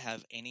should not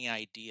have any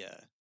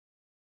idea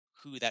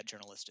who that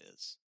journalist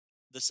is.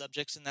 The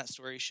subjects in that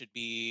story should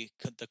be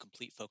the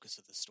complete focus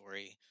of the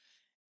story,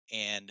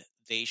 and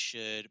they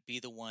should be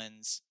the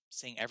ones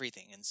saying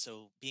everything. And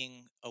so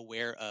being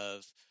aware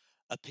of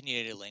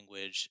opinionated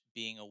language,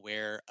 being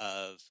aware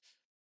of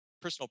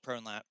personal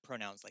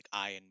pronouns like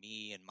I and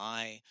me and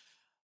my,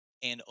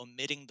 and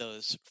omitting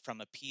those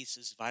from a piece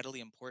is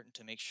vitally important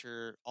to make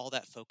sure all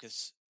that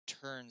focus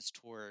turns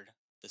toward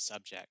the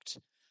subject.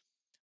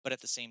 But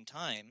at the same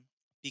time,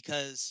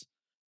 because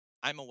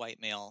I'm a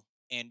white male,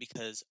 and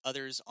because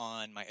others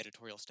on my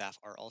editorial staff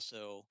are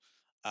also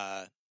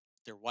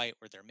they're white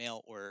or they're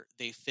male, or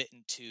they fit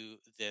into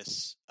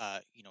this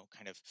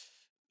kind of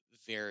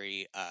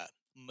very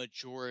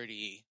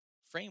majority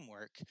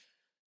framework,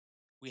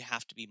 we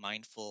have to be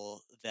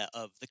mindful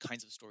of the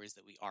kinds of stories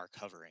that we are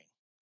covering,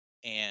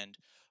 and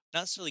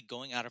not necessarily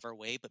going out of our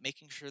way, but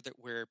making sure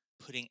that we're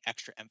putting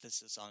extra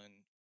emphasis on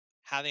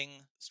having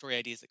story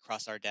ideas that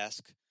cross our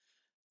desk,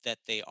 that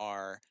they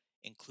are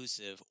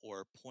inclusive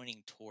or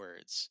pointing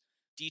towards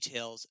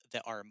details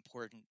that are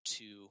important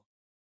to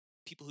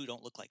people who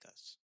don't look like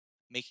us.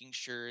 Making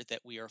sure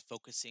that we are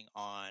focusing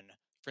on,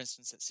 for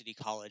instance, at City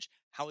College,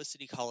 how is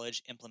City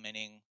College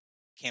implementing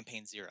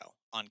Campaign Zero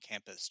on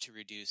campus to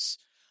reduce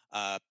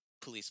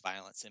police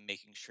violence and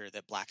making sure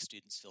that Black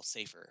students feel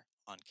safer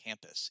on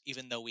campus?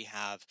 Even though we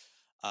have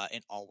an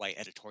all-white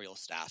editorial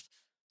staff,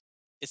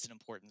 it's an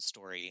important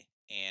story,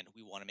 and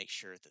we want to make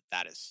sure that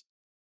that is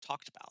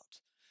talked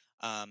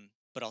about.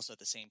 But also at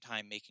the same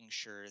time, making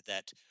sure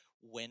that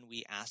when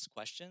we ask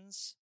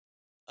questions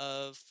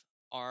of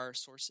our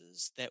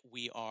sources, that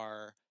we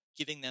are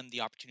giving them the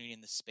opportunity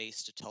and the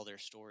space to tell their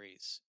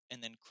stories,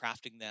 and then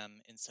crafting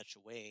them in such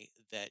a way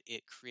that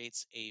it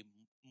creates a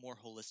more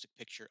holistic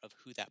picture of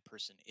who that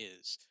person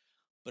is,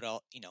 but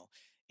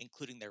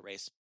including their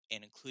race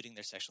and including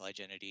their sexual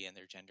identity and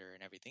their gender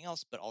and everything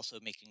else, but also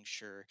making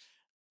sure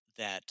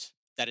that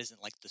that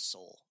isn't like the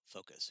sole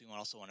focus. We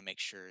also want to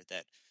make sure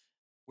that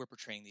we're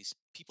portraying these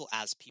people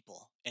as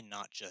people and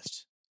not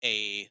just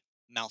a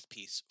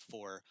mouthpiece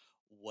for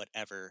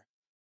whatever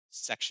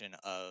section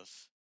of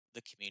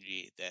the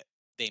community that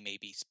they may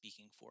be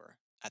speaking for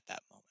at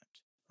that moment.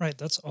 Right.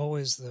 That's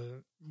always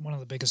one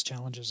of the biggest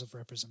challenges of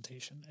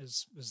representation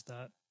is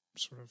that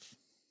sort of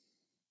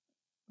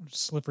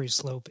slippery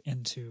slope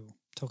into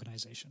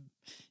tokenization.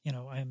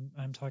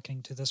 I'm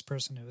talking to this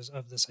person who is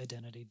of this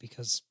identity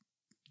because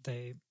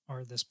they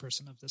are this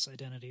person of this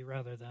identity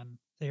rather than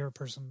they are a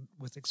person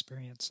with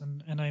experience.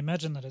 And I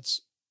imagine that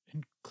it's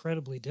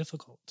incredibly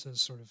difficult to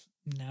sort of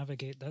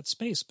navigate that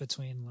space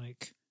between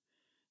like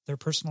their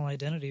personal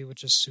identity,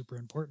 which is super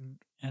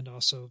important, and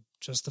also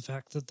just the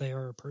fact that they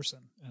are a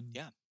person. And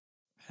yeah.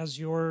 Has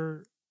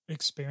your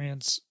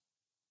experience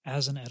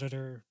as an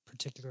editor,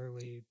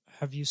 particularly,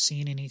 have you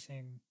seen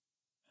anything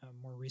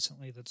more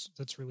recently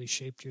that's really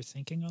shaped your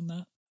thinking on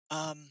that?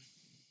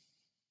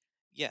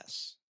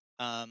 Yes.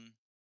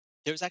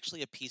 There was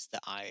actually a piece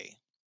that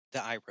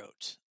I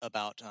wrote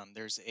about.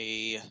 There's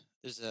a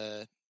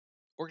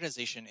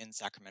organization in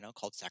Sacramento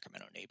called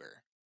Sacramento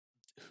Neighbor,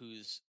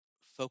 whose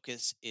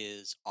focus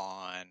is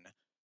on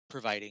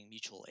providing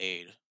mutual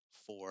aid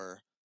for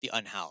the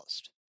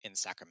unhoused in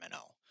Sacramento.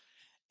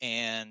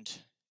 And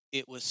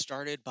it was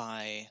started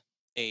by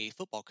a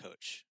football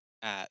coach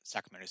at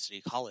Sacramento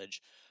City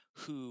College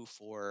who,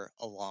 for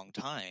a long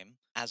time,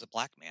 as a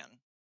Black man,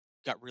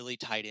 got really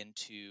tied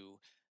into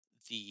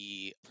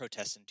the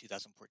protests in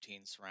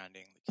 2014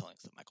 surrounding the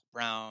killings of Michael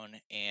Brown,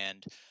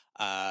 and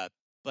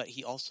but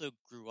he also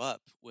grew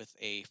up with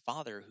a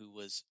father who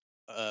was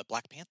a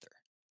Black Panther,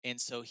 and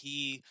so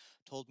he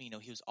told me,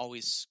 he was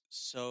always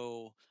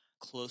so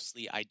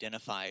closely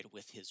identified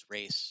with his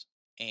race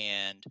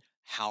and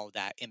how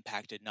that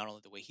impacted not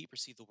only the way he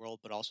perceived the world,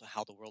 but also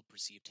how the world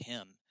perceived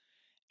him.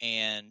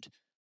 And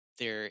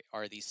there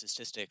are these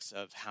statistics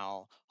of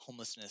how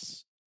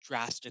homelessness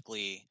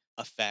drastically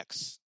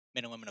affects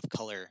men and women of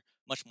color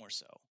much more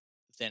so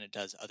than it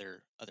does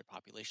other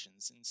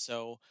populations. And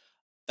so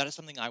that is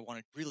something I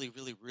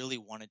really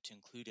wanted to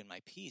include in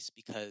my piece,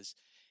 because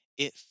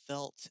it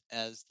felt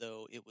as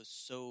though it was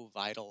so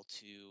vital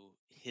to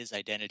his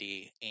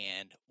identity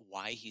and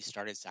why he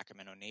started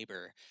Sacramento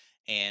Neighbor,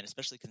 and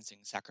especially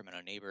considering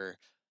Sacramento Neighbor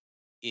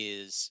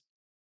is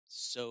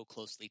so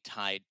closely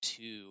tied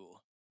to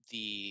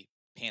the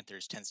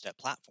Panthers 10-step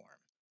platform.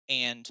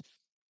 And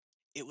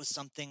it was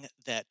something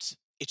that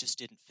it just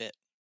didn't fit.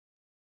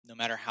 No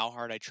matter how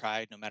hard I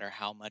tried, no matter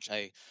how much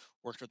I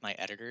worked with my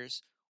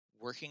editors,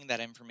 working that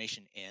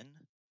information in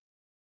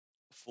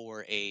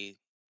for a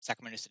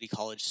Sacramento City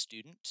College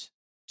student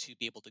to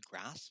be able to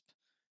grasp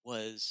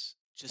was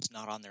just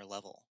not on their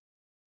level.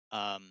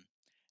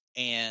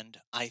 And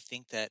I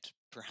think that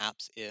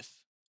perhaps if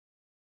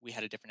we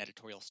had a different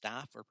editorial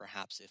staff, or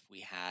perhaps if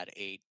we had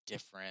a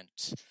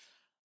different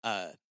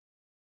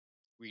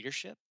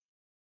readership,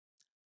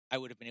 I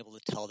would have been able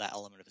to tell that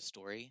element of a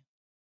story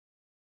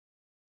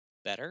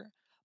better.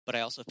 But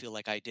I also feel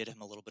like I did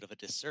him a little bit of a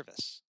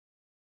disservice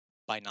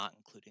by not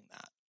including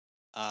that.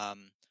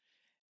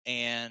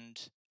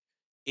 And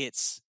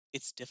it's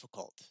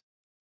difficult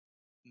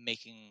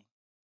making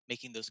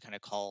those kind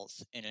of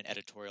calls in an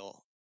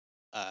editorial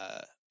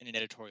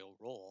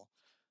role,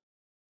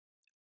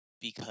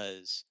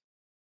 because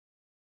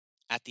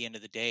at the end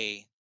of the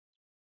day,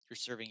 you're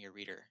serving your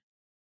reader.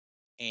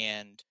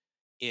 And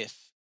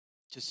if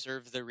to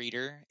serve the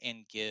reader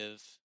and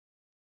give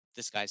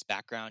this guy's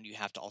background, you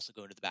have to also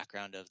go into the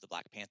background of the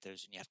Black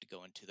Panthers, and you have to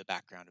go into the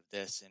background of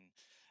this.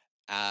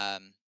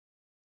 And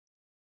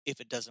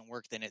if it doesn't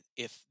work, then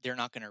if they're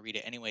not going to read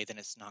it anyway, then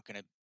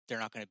they're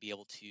not going to be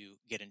able to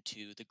get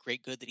into the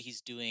great good that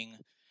he's doing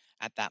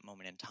at that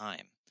moment in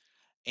time.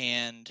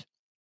 And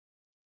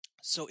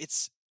so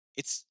it's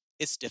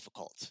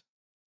difficult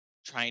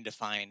trying to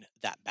find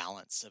that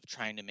balance of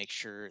trying to make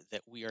sure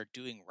that we are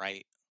doing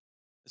right.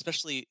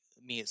 Especially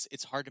me,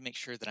 it's hard to make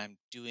sure that I'm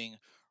doing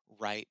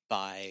right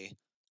by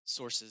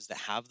sources that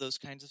have those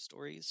kinds of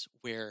stories,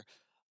 where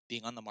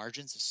being on the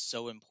margins is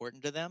so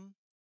important to them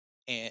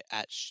in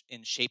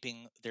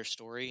shaping their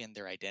story and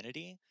their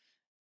identity,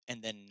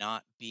 and then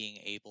not being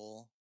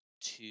able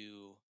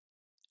to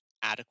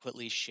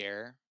adequately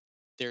share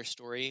their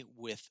story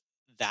with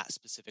that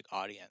specific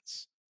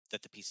audience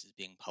that the piece is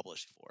being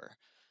published for,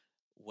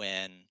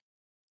 when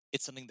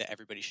it's something that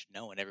everybody should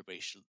know and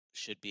everybody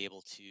should be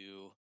able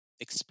to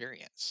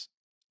experience.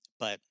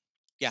 But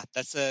yeah,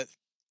 that's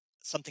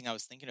something I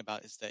was thinking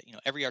about, is that,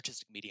 every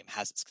artistic medium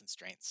has its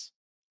constraints.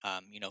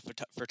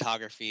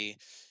 Photography,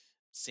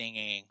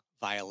 singing,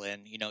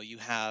 violin, you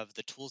have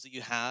the tools that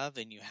you have,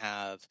 and you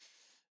have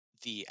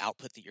the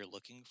output that you're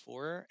looking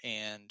for.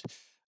 And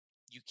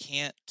you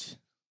can't,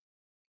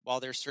 while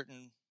there's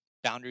certain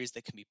boundaries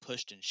that can be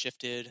pushed and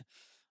shifted,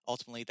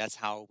 ultimately that's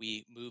how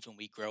we move and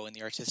we grow in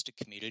the artistic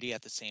community.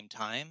 At the same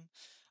time,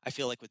 I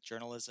feel like with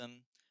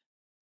journalism,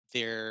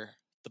 the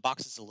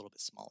box is a little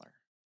bit smaller.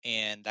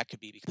 And that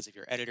could be because of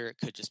your editor. It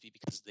could just be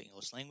because of the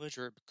English language,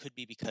 or it could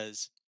be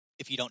because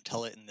if you don't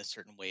tell it in this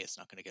certain way, it's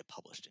not going to get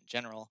published in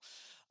general.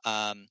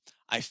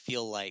 I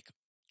feel like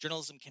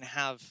journalism can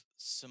have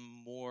some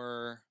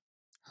more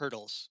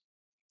hurdles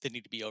that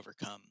need to be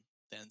overcome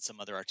than some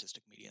other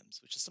artistic mediums,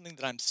 which is something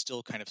that I'm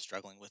still kind of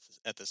struggling with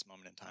at this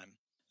moment in time.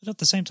 But at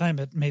the same time,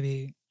 it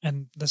maybe,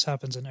 and this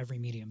happens in every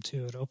medium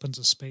too, it opens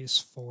a space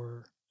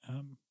for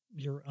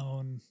your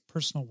own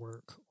personal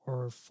work,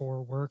 or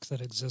for work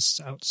that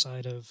exists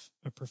outside of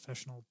a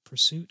professional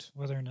pursuit,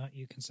 whether or not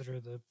you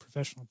consider the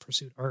professional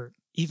pursuit art,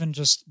 even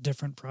just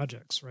different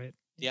projects, right?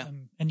 Yeah.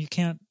 And you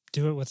can't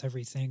do it with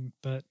everything,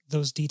 but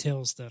those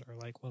details that are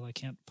like, well, I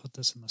can't put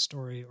this in the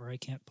story, or I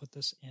can't put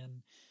this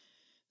in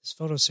this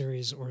photo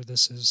series, or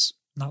this is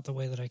not the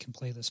way that I can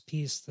play this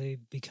piece, they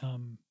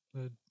become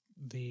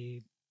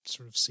the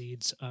sort of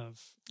seeds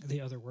of the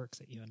other work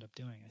that you end up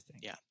doing, I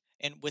think. Yeah.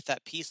 And with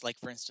that piece, like,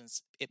 for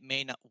instance,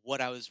 what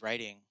I was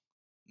writing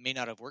may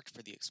not have worked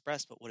for the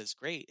Express, but what is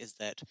great is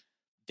that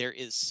there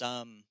is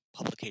some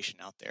publication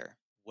out there,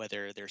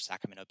 whether they're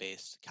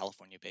Sacramento-based,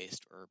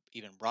 California-based, or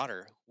even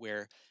broader,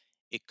 where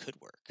it could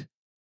work.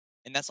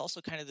 And that's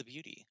also kind of the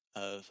beauty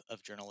of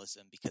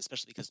journalism,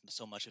 especially because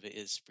so much of it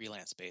is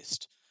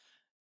freelance-based,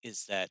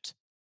 is that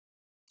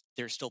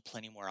there's still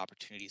plenty more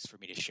opportunities for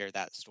me to share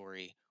that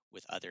story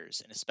with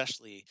others, and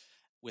especially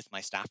with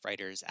my staff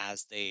writers,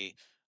 as they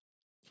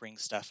bring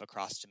stuff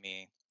across to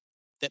me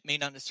that may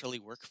not necessarily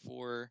work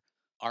for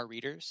our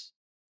readers.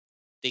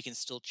 They can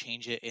still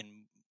change it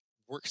and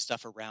work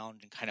stuff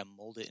around and kind of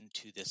mold it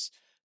into this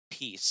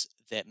piece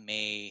that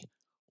may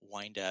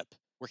wind up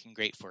working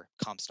great for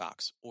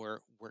Comstocks,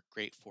 or work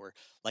great for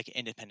like an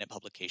independent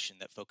publication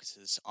that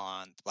focuses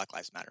on the Black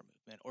Lives Matter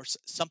movement, or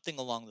something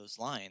along those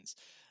lines,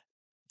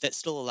 that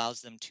still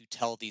allows them to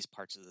tell these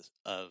parts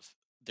of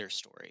their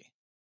story.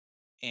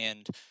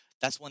 And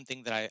that's one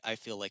thing that I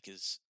feel like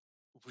is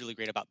really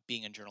great about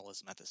being in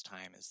journalism at this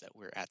time, is that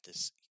we're at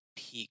this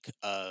peak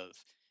of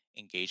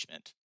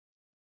engagement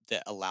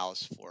that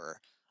allows for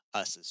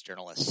us as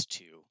journalists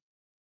to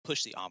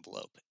push the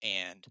envelope.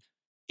 And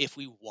if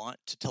we want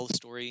to tell a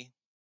story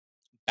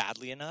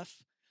badly enough,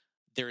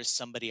 there is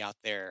somebody out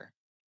there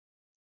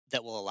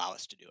that will allow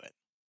us to do it.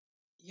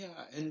 Yeah,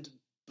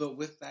 but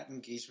with that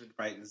engagement,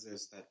 right,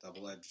 there's that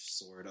double-edged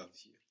sword of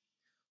you.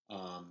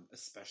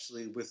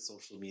 Especially with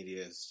social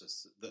media, is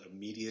just the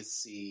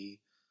immediacy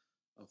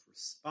of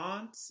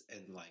response,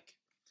 and like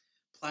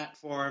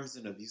platforms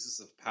and abuses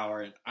of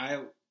power. And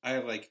I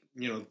like,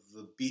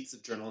 the beats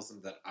of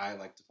journalism that I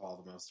like to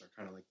follow the most are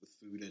kind of like the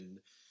food and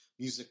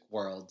music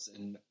worlds.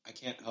 And I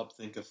can't help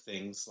think of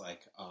things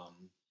like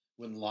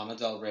when Lana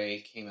Del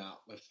Rey came out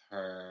with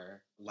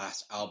her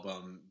last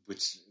album,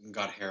 which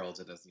got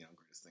heralded as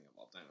greatest thing of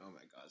all time. Oh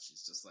my God,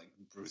 she's just like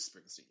Bruce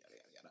Springsteen, yada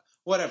yada yada,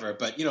 whatever.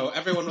 But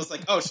everyone was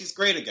like, "Oh, she's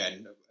great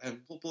again,"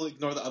 and we'll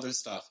ignore the other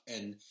stuff.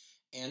 And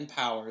Ann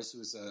Powers,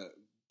 who's a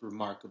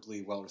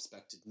remarkably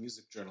well-respected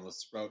music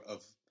journalist, wrote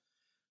of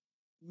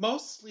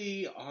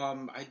mostly,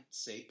 I'd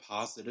say,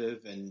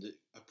 positive and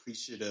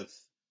appreciative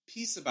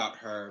piece about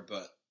her,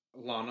 but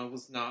Lana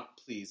was not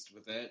pleased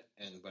with it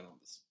and went on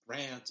this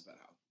rant about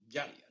how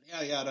yada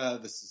yada yada yada,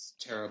 this is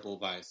terrible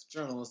biased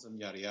journalism,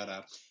 yada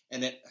yada.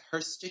 And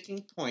her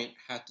sticking point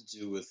had to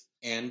do with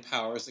Ann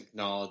Powers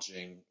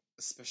acknowledging,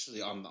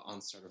 especially on the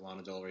onset of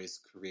Lana Del Rey's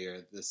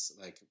career, this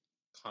like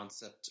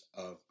concept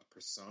of a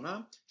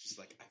persona. She's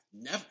like, I've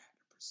never had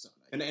a persona.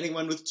 And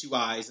anyone with two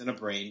eyes and a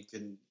brain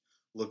can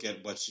look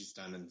at what she's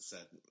done and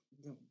said,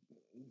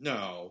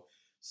 no.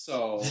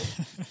 So,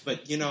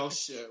 but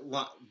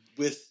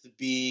with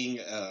being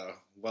a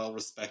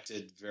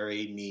well-respected,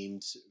 very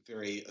memed,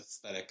 very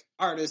aesthetic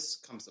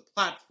artist comes a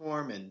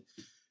platform, and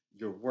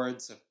your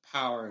words have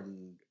power.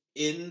 And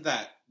in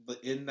that,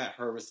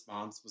 her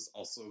response was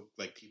also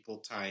like people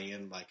tying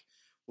in, like,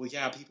 well,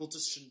 yeah, people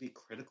just shouldn't be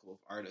critical of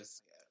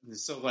artists.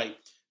 So right,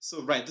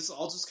 this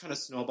all just kind of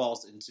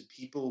snowballs into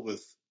people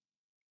with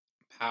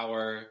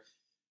power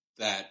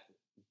that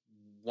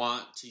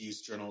want to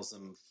use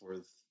journalism for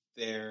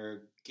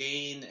their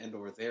gain and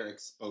or their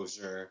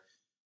exposure,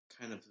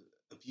 kind of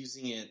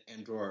abusing it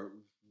and or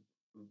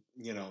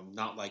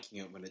not liking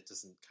it when it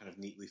doesn't kind of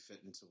neatly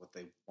fit into what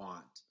they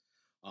want.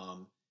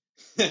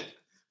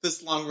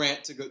 This long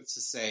rant to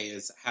say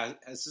is,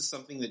 is this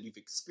something that you've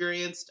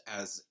experienced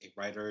as a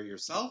writer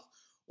yourself,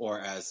 or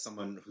as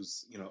someone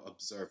who's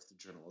observed the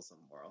journalism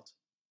world?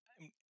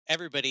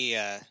 Everybody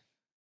has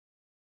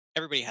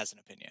an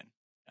opinion,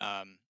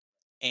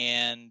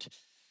 and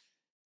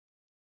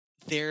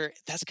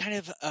that's kind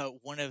of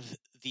one of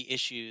the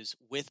issues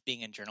with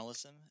being in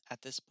journalism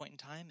at this point in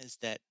time, is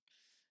that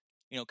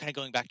kind of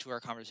going back to our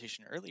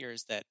conversation earlier,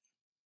 is that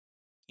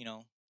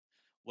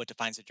what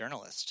defines a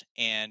journalist,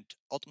 and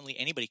ultimately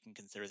anybody can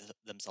consider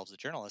themselves a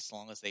journalist as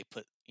long as they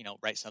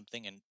write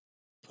something and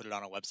put it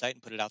on a website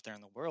and put it out there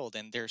in the world.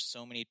 And there's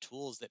so many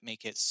tools that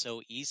make it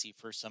so easy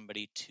for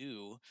somebody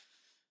to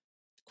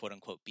quote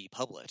unquote be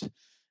published.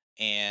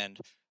 And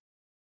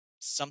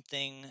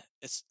something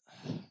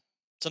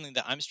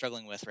that I'm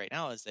struggling with right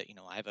now is that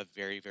I have a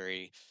very,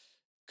 very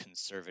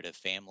conservative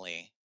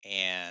family,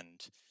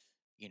 and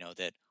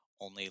that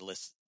only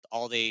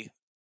all they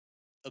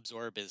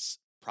absorb is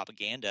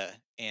propaganda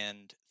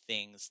and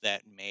things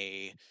that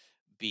may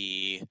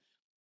be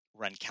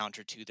run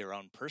counter to their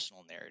own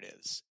personal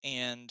narratives.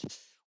 And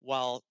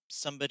while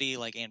somebody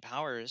like Ann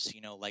Powers,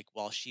 like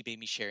while she may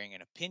be sharing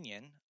an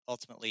opinion,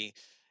 ultimately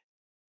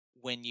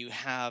when you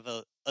have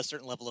a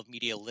certain level of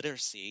media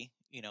literacy,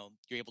 you're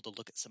able to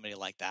look at somebody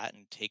like that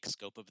and take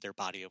scope of their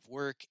body of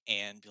work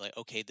and be like,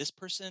 okay, this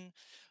person,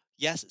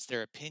 yes, it's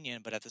their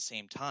opinion, but at the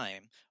same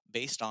time,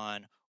 based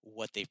on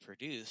what they've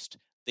produced,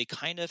 they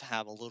kind of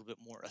have a little bit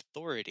more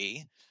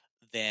authority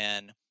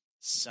than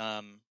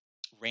some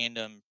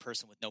random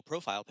person with no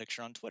profile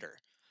picture on Twitter.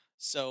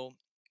 So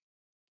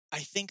I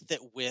think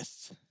that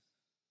with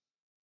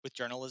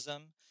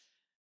journalism,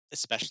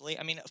 especially,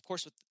 I mean, of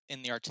course,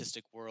 in the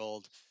artistic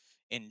world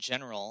in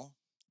general,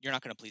 you're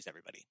not going to please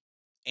everybody.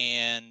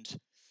 And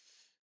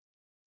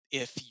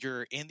if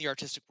you're in the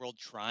artistic world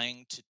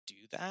trying to do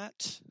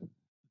that,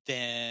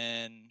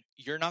 then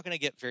you're not going to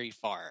get very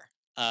far.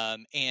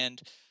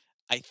 And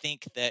I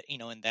think that,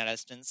 in that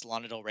instance,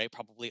 Lana Del Rey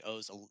probably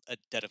owes a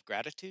debt of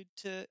gratitude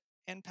to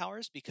Ann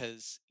Powers,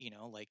 because,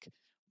 like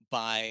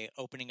by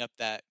opening up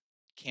that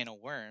can of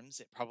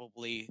worms, it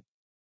probably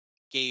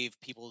gave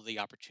people the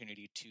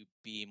opportunity to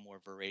be more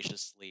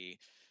voraciously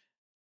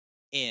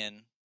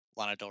in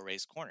Lana Del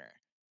Rey's corner.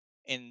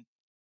 And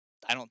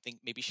I don't think,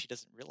 maybe she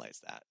doesn't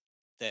realize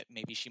that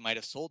maybe she might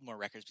have sold more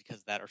records because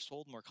of that, or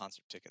sold more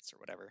concert tickets or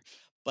whatever.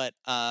 But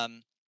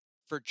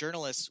for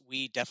journalists,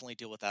 we definitely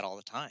deal with that all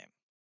the time.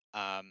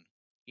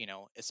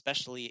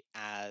 Especially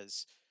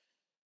as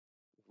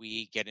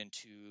we get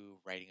into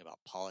writing about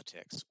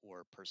politics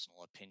or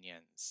personal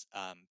opinions,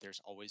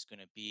 there's always going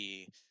to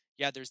be,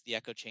 there's the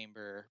echo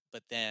chamber,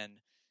 but then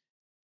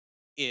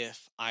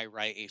if I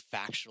write a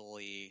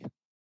factually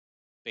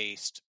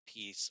based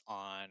piece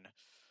on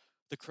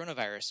the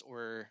coronavirus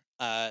or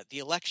the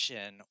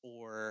election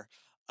or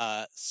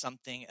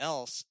something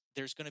else,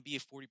 there's going to be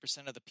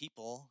 40% of the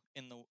people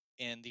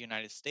in the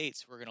United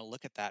States who are going to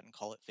look at that and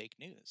call it fake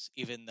news,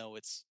 even though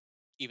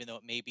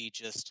it may be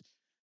just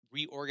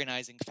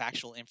reorganizing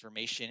factual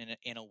information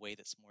in a way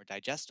that's more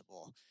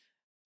digestible.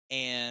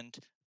 And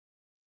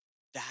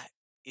that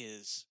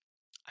is,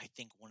 I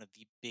think, one of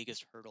the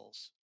biggest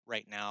hurdles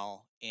right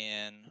now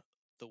in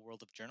the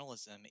world of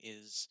journalism,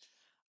 is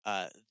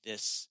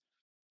this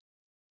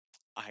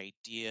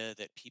idea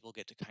that people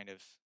get to kind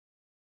of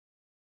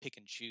pick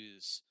and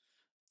choose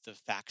the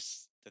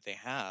facts that they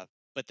have.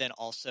 But then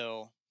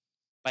also,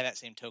 by that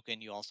same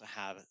token, you also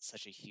have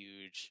such a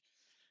huge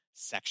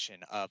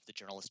section of the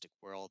journalistic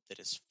world that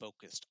is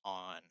focused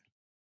on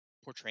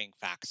portraying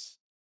facts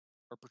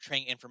or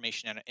portraying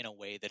information in a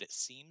way that it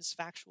seems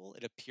factual,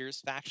 it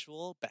appears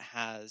factual, but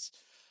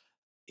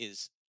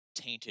is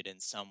tainted in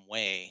some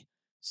way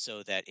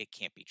so that it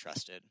can't be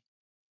trusted.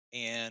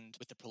 And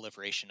with the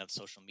proliferation of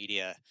social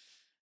media,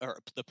 or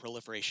the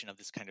proliferation of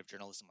this kind of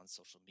journalism on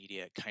social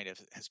media, kind of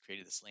has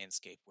created this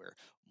landscape where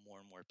more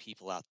and more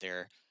people out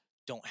there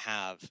don't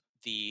have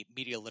the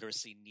media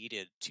literacy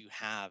needed to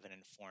have an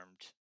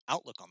informed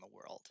outlook on the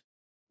world,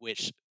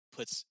 which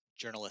puts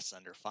journalists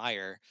under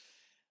fire,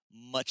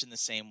 much in the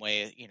same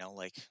way, you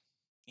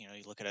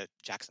look at a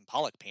Jackson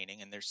Pollock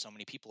painting and there's so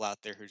many people out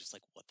there who are just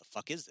like, what the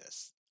fuck is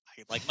this?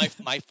 Like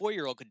my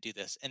 4-year-old could do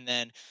this. And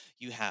then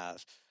you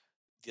have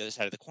the other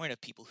side of the coin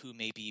of people who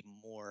may be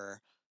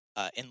more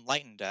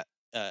enlightened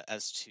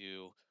as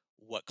to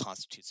what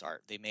constitutes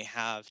art. They may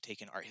have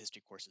taken art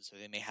history courses, or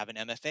they may have an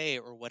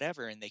MFA or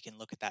whatever, and they can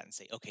look at that and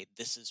say, okay,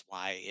 this is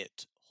why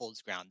it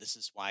holds ground. This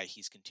is why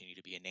he's continued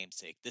to be a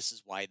namesake. This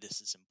is why this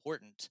is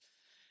important.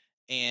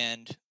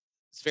 And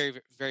it's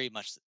very, very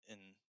much in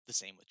the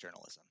same with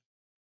journalism.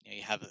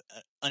 You have an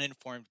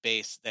uninformed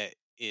base that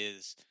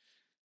is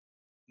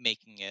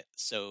making it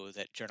so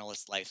that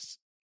journalists' lives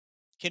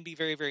can be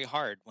very, very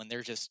hard when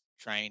they're just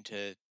trying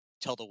to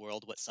tell the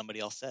world what somebody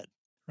else said.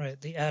 Right.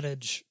 The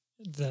adage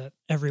that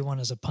everyone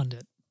is a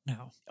pundit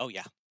now. Oh,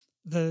 yeah.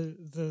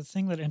 The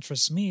thing that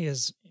interests me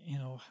is,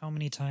 how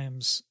many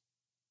times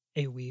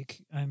a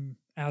week I'm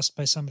asked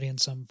by somebody in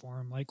some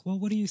forum, like, well,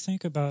 what do you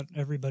think about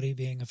everybody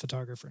being a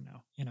photographer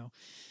now?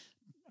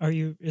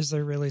 Is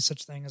there really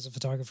such thing as a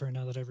photographer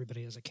now that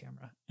everybody has a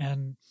camera?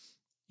 And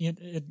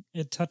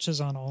it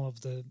touches on all of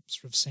the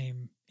sort of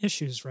same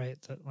issues,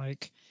 right? That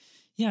like,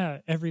 yeah,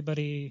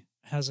 everybody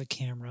has a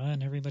camera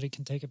and everybody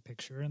can take a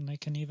picture and they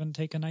can even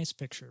take a nice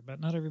picture, but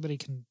not everybody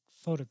can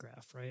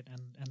photograph, right?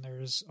 And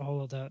there's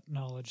all of that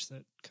knowledge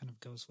that kind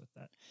of goes with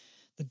that.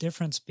 The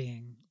difference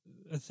being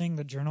a thing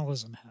that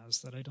journalism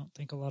has that I don't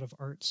think a lot of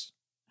arts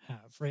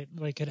have, right?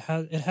 Like it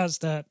has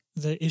the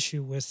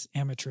issue with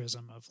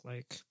amateurism of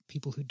like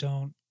people who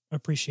don't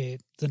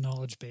appreciate the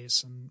knowledge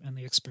base and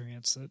the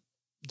experience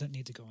that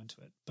need to go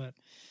into it. But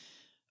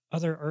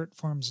other art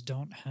forms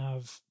don't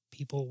have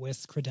people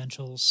with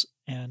credentials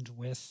and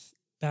with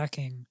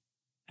backing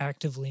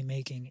actively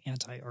making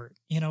anti-art.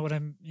 You know what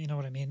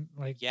I mean?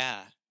 Like,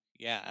 yeah,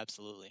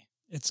 absolutely.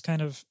 It's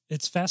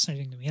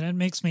fascinating to me, and it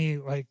makes me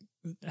like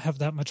have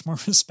that much more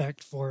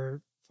respect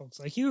for folks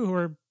like you who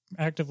are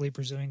actively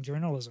pursuing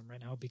journalism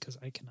right now, because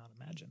I cannot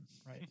imagine,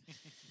 right?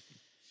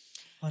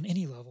 On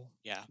any level.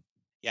 Yeah.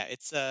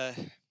 It's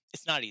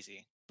not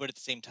easy, but at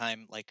the same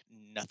time, like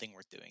nothing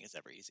worth doing is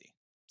ever easy.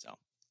 So.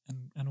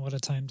 And what a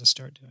time to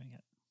start doing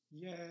it.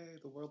 Yay,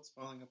 the world's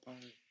falling apart.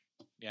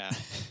 Yeah.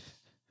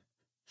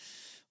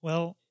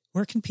 Well,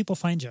 where can people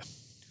find you?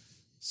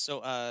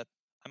 So I'm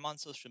on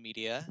social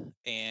media,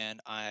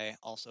 and I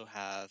also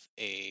have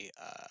a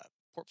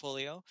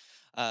portfolio.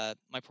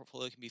 My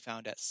portfolio can be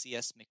found at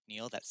CS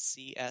McNeill. That's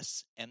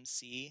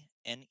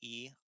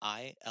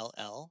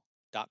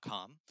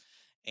CSMCNEILL.com.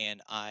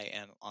 And I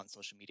am on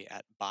social media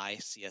at by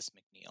CS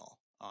McNeill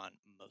on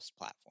most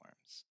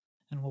platforms.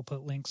 And we'll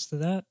put links to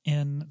that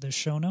in the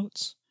show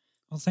notes.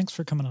 Well, thanks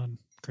for coming on,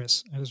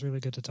 Chris. It was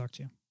really good to talk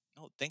to you.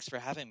 Oh, thanks for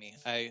having me.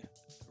 I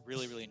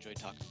really, really enjoyed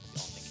talking to you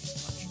all. Thank you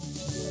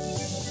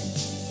so much.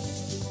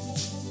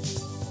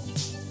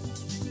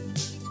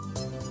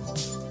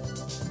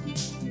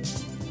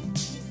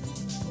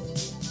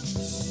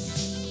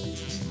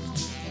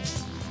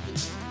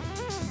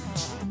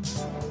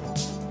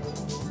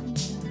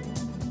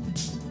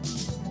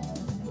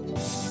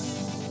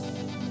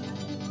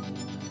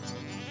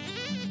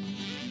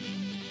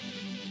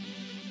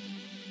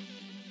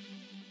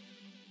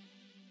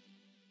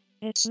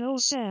 It's no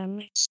Sam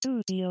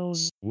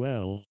Studios.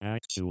 Well,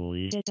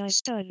 actually, Did I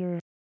stutter?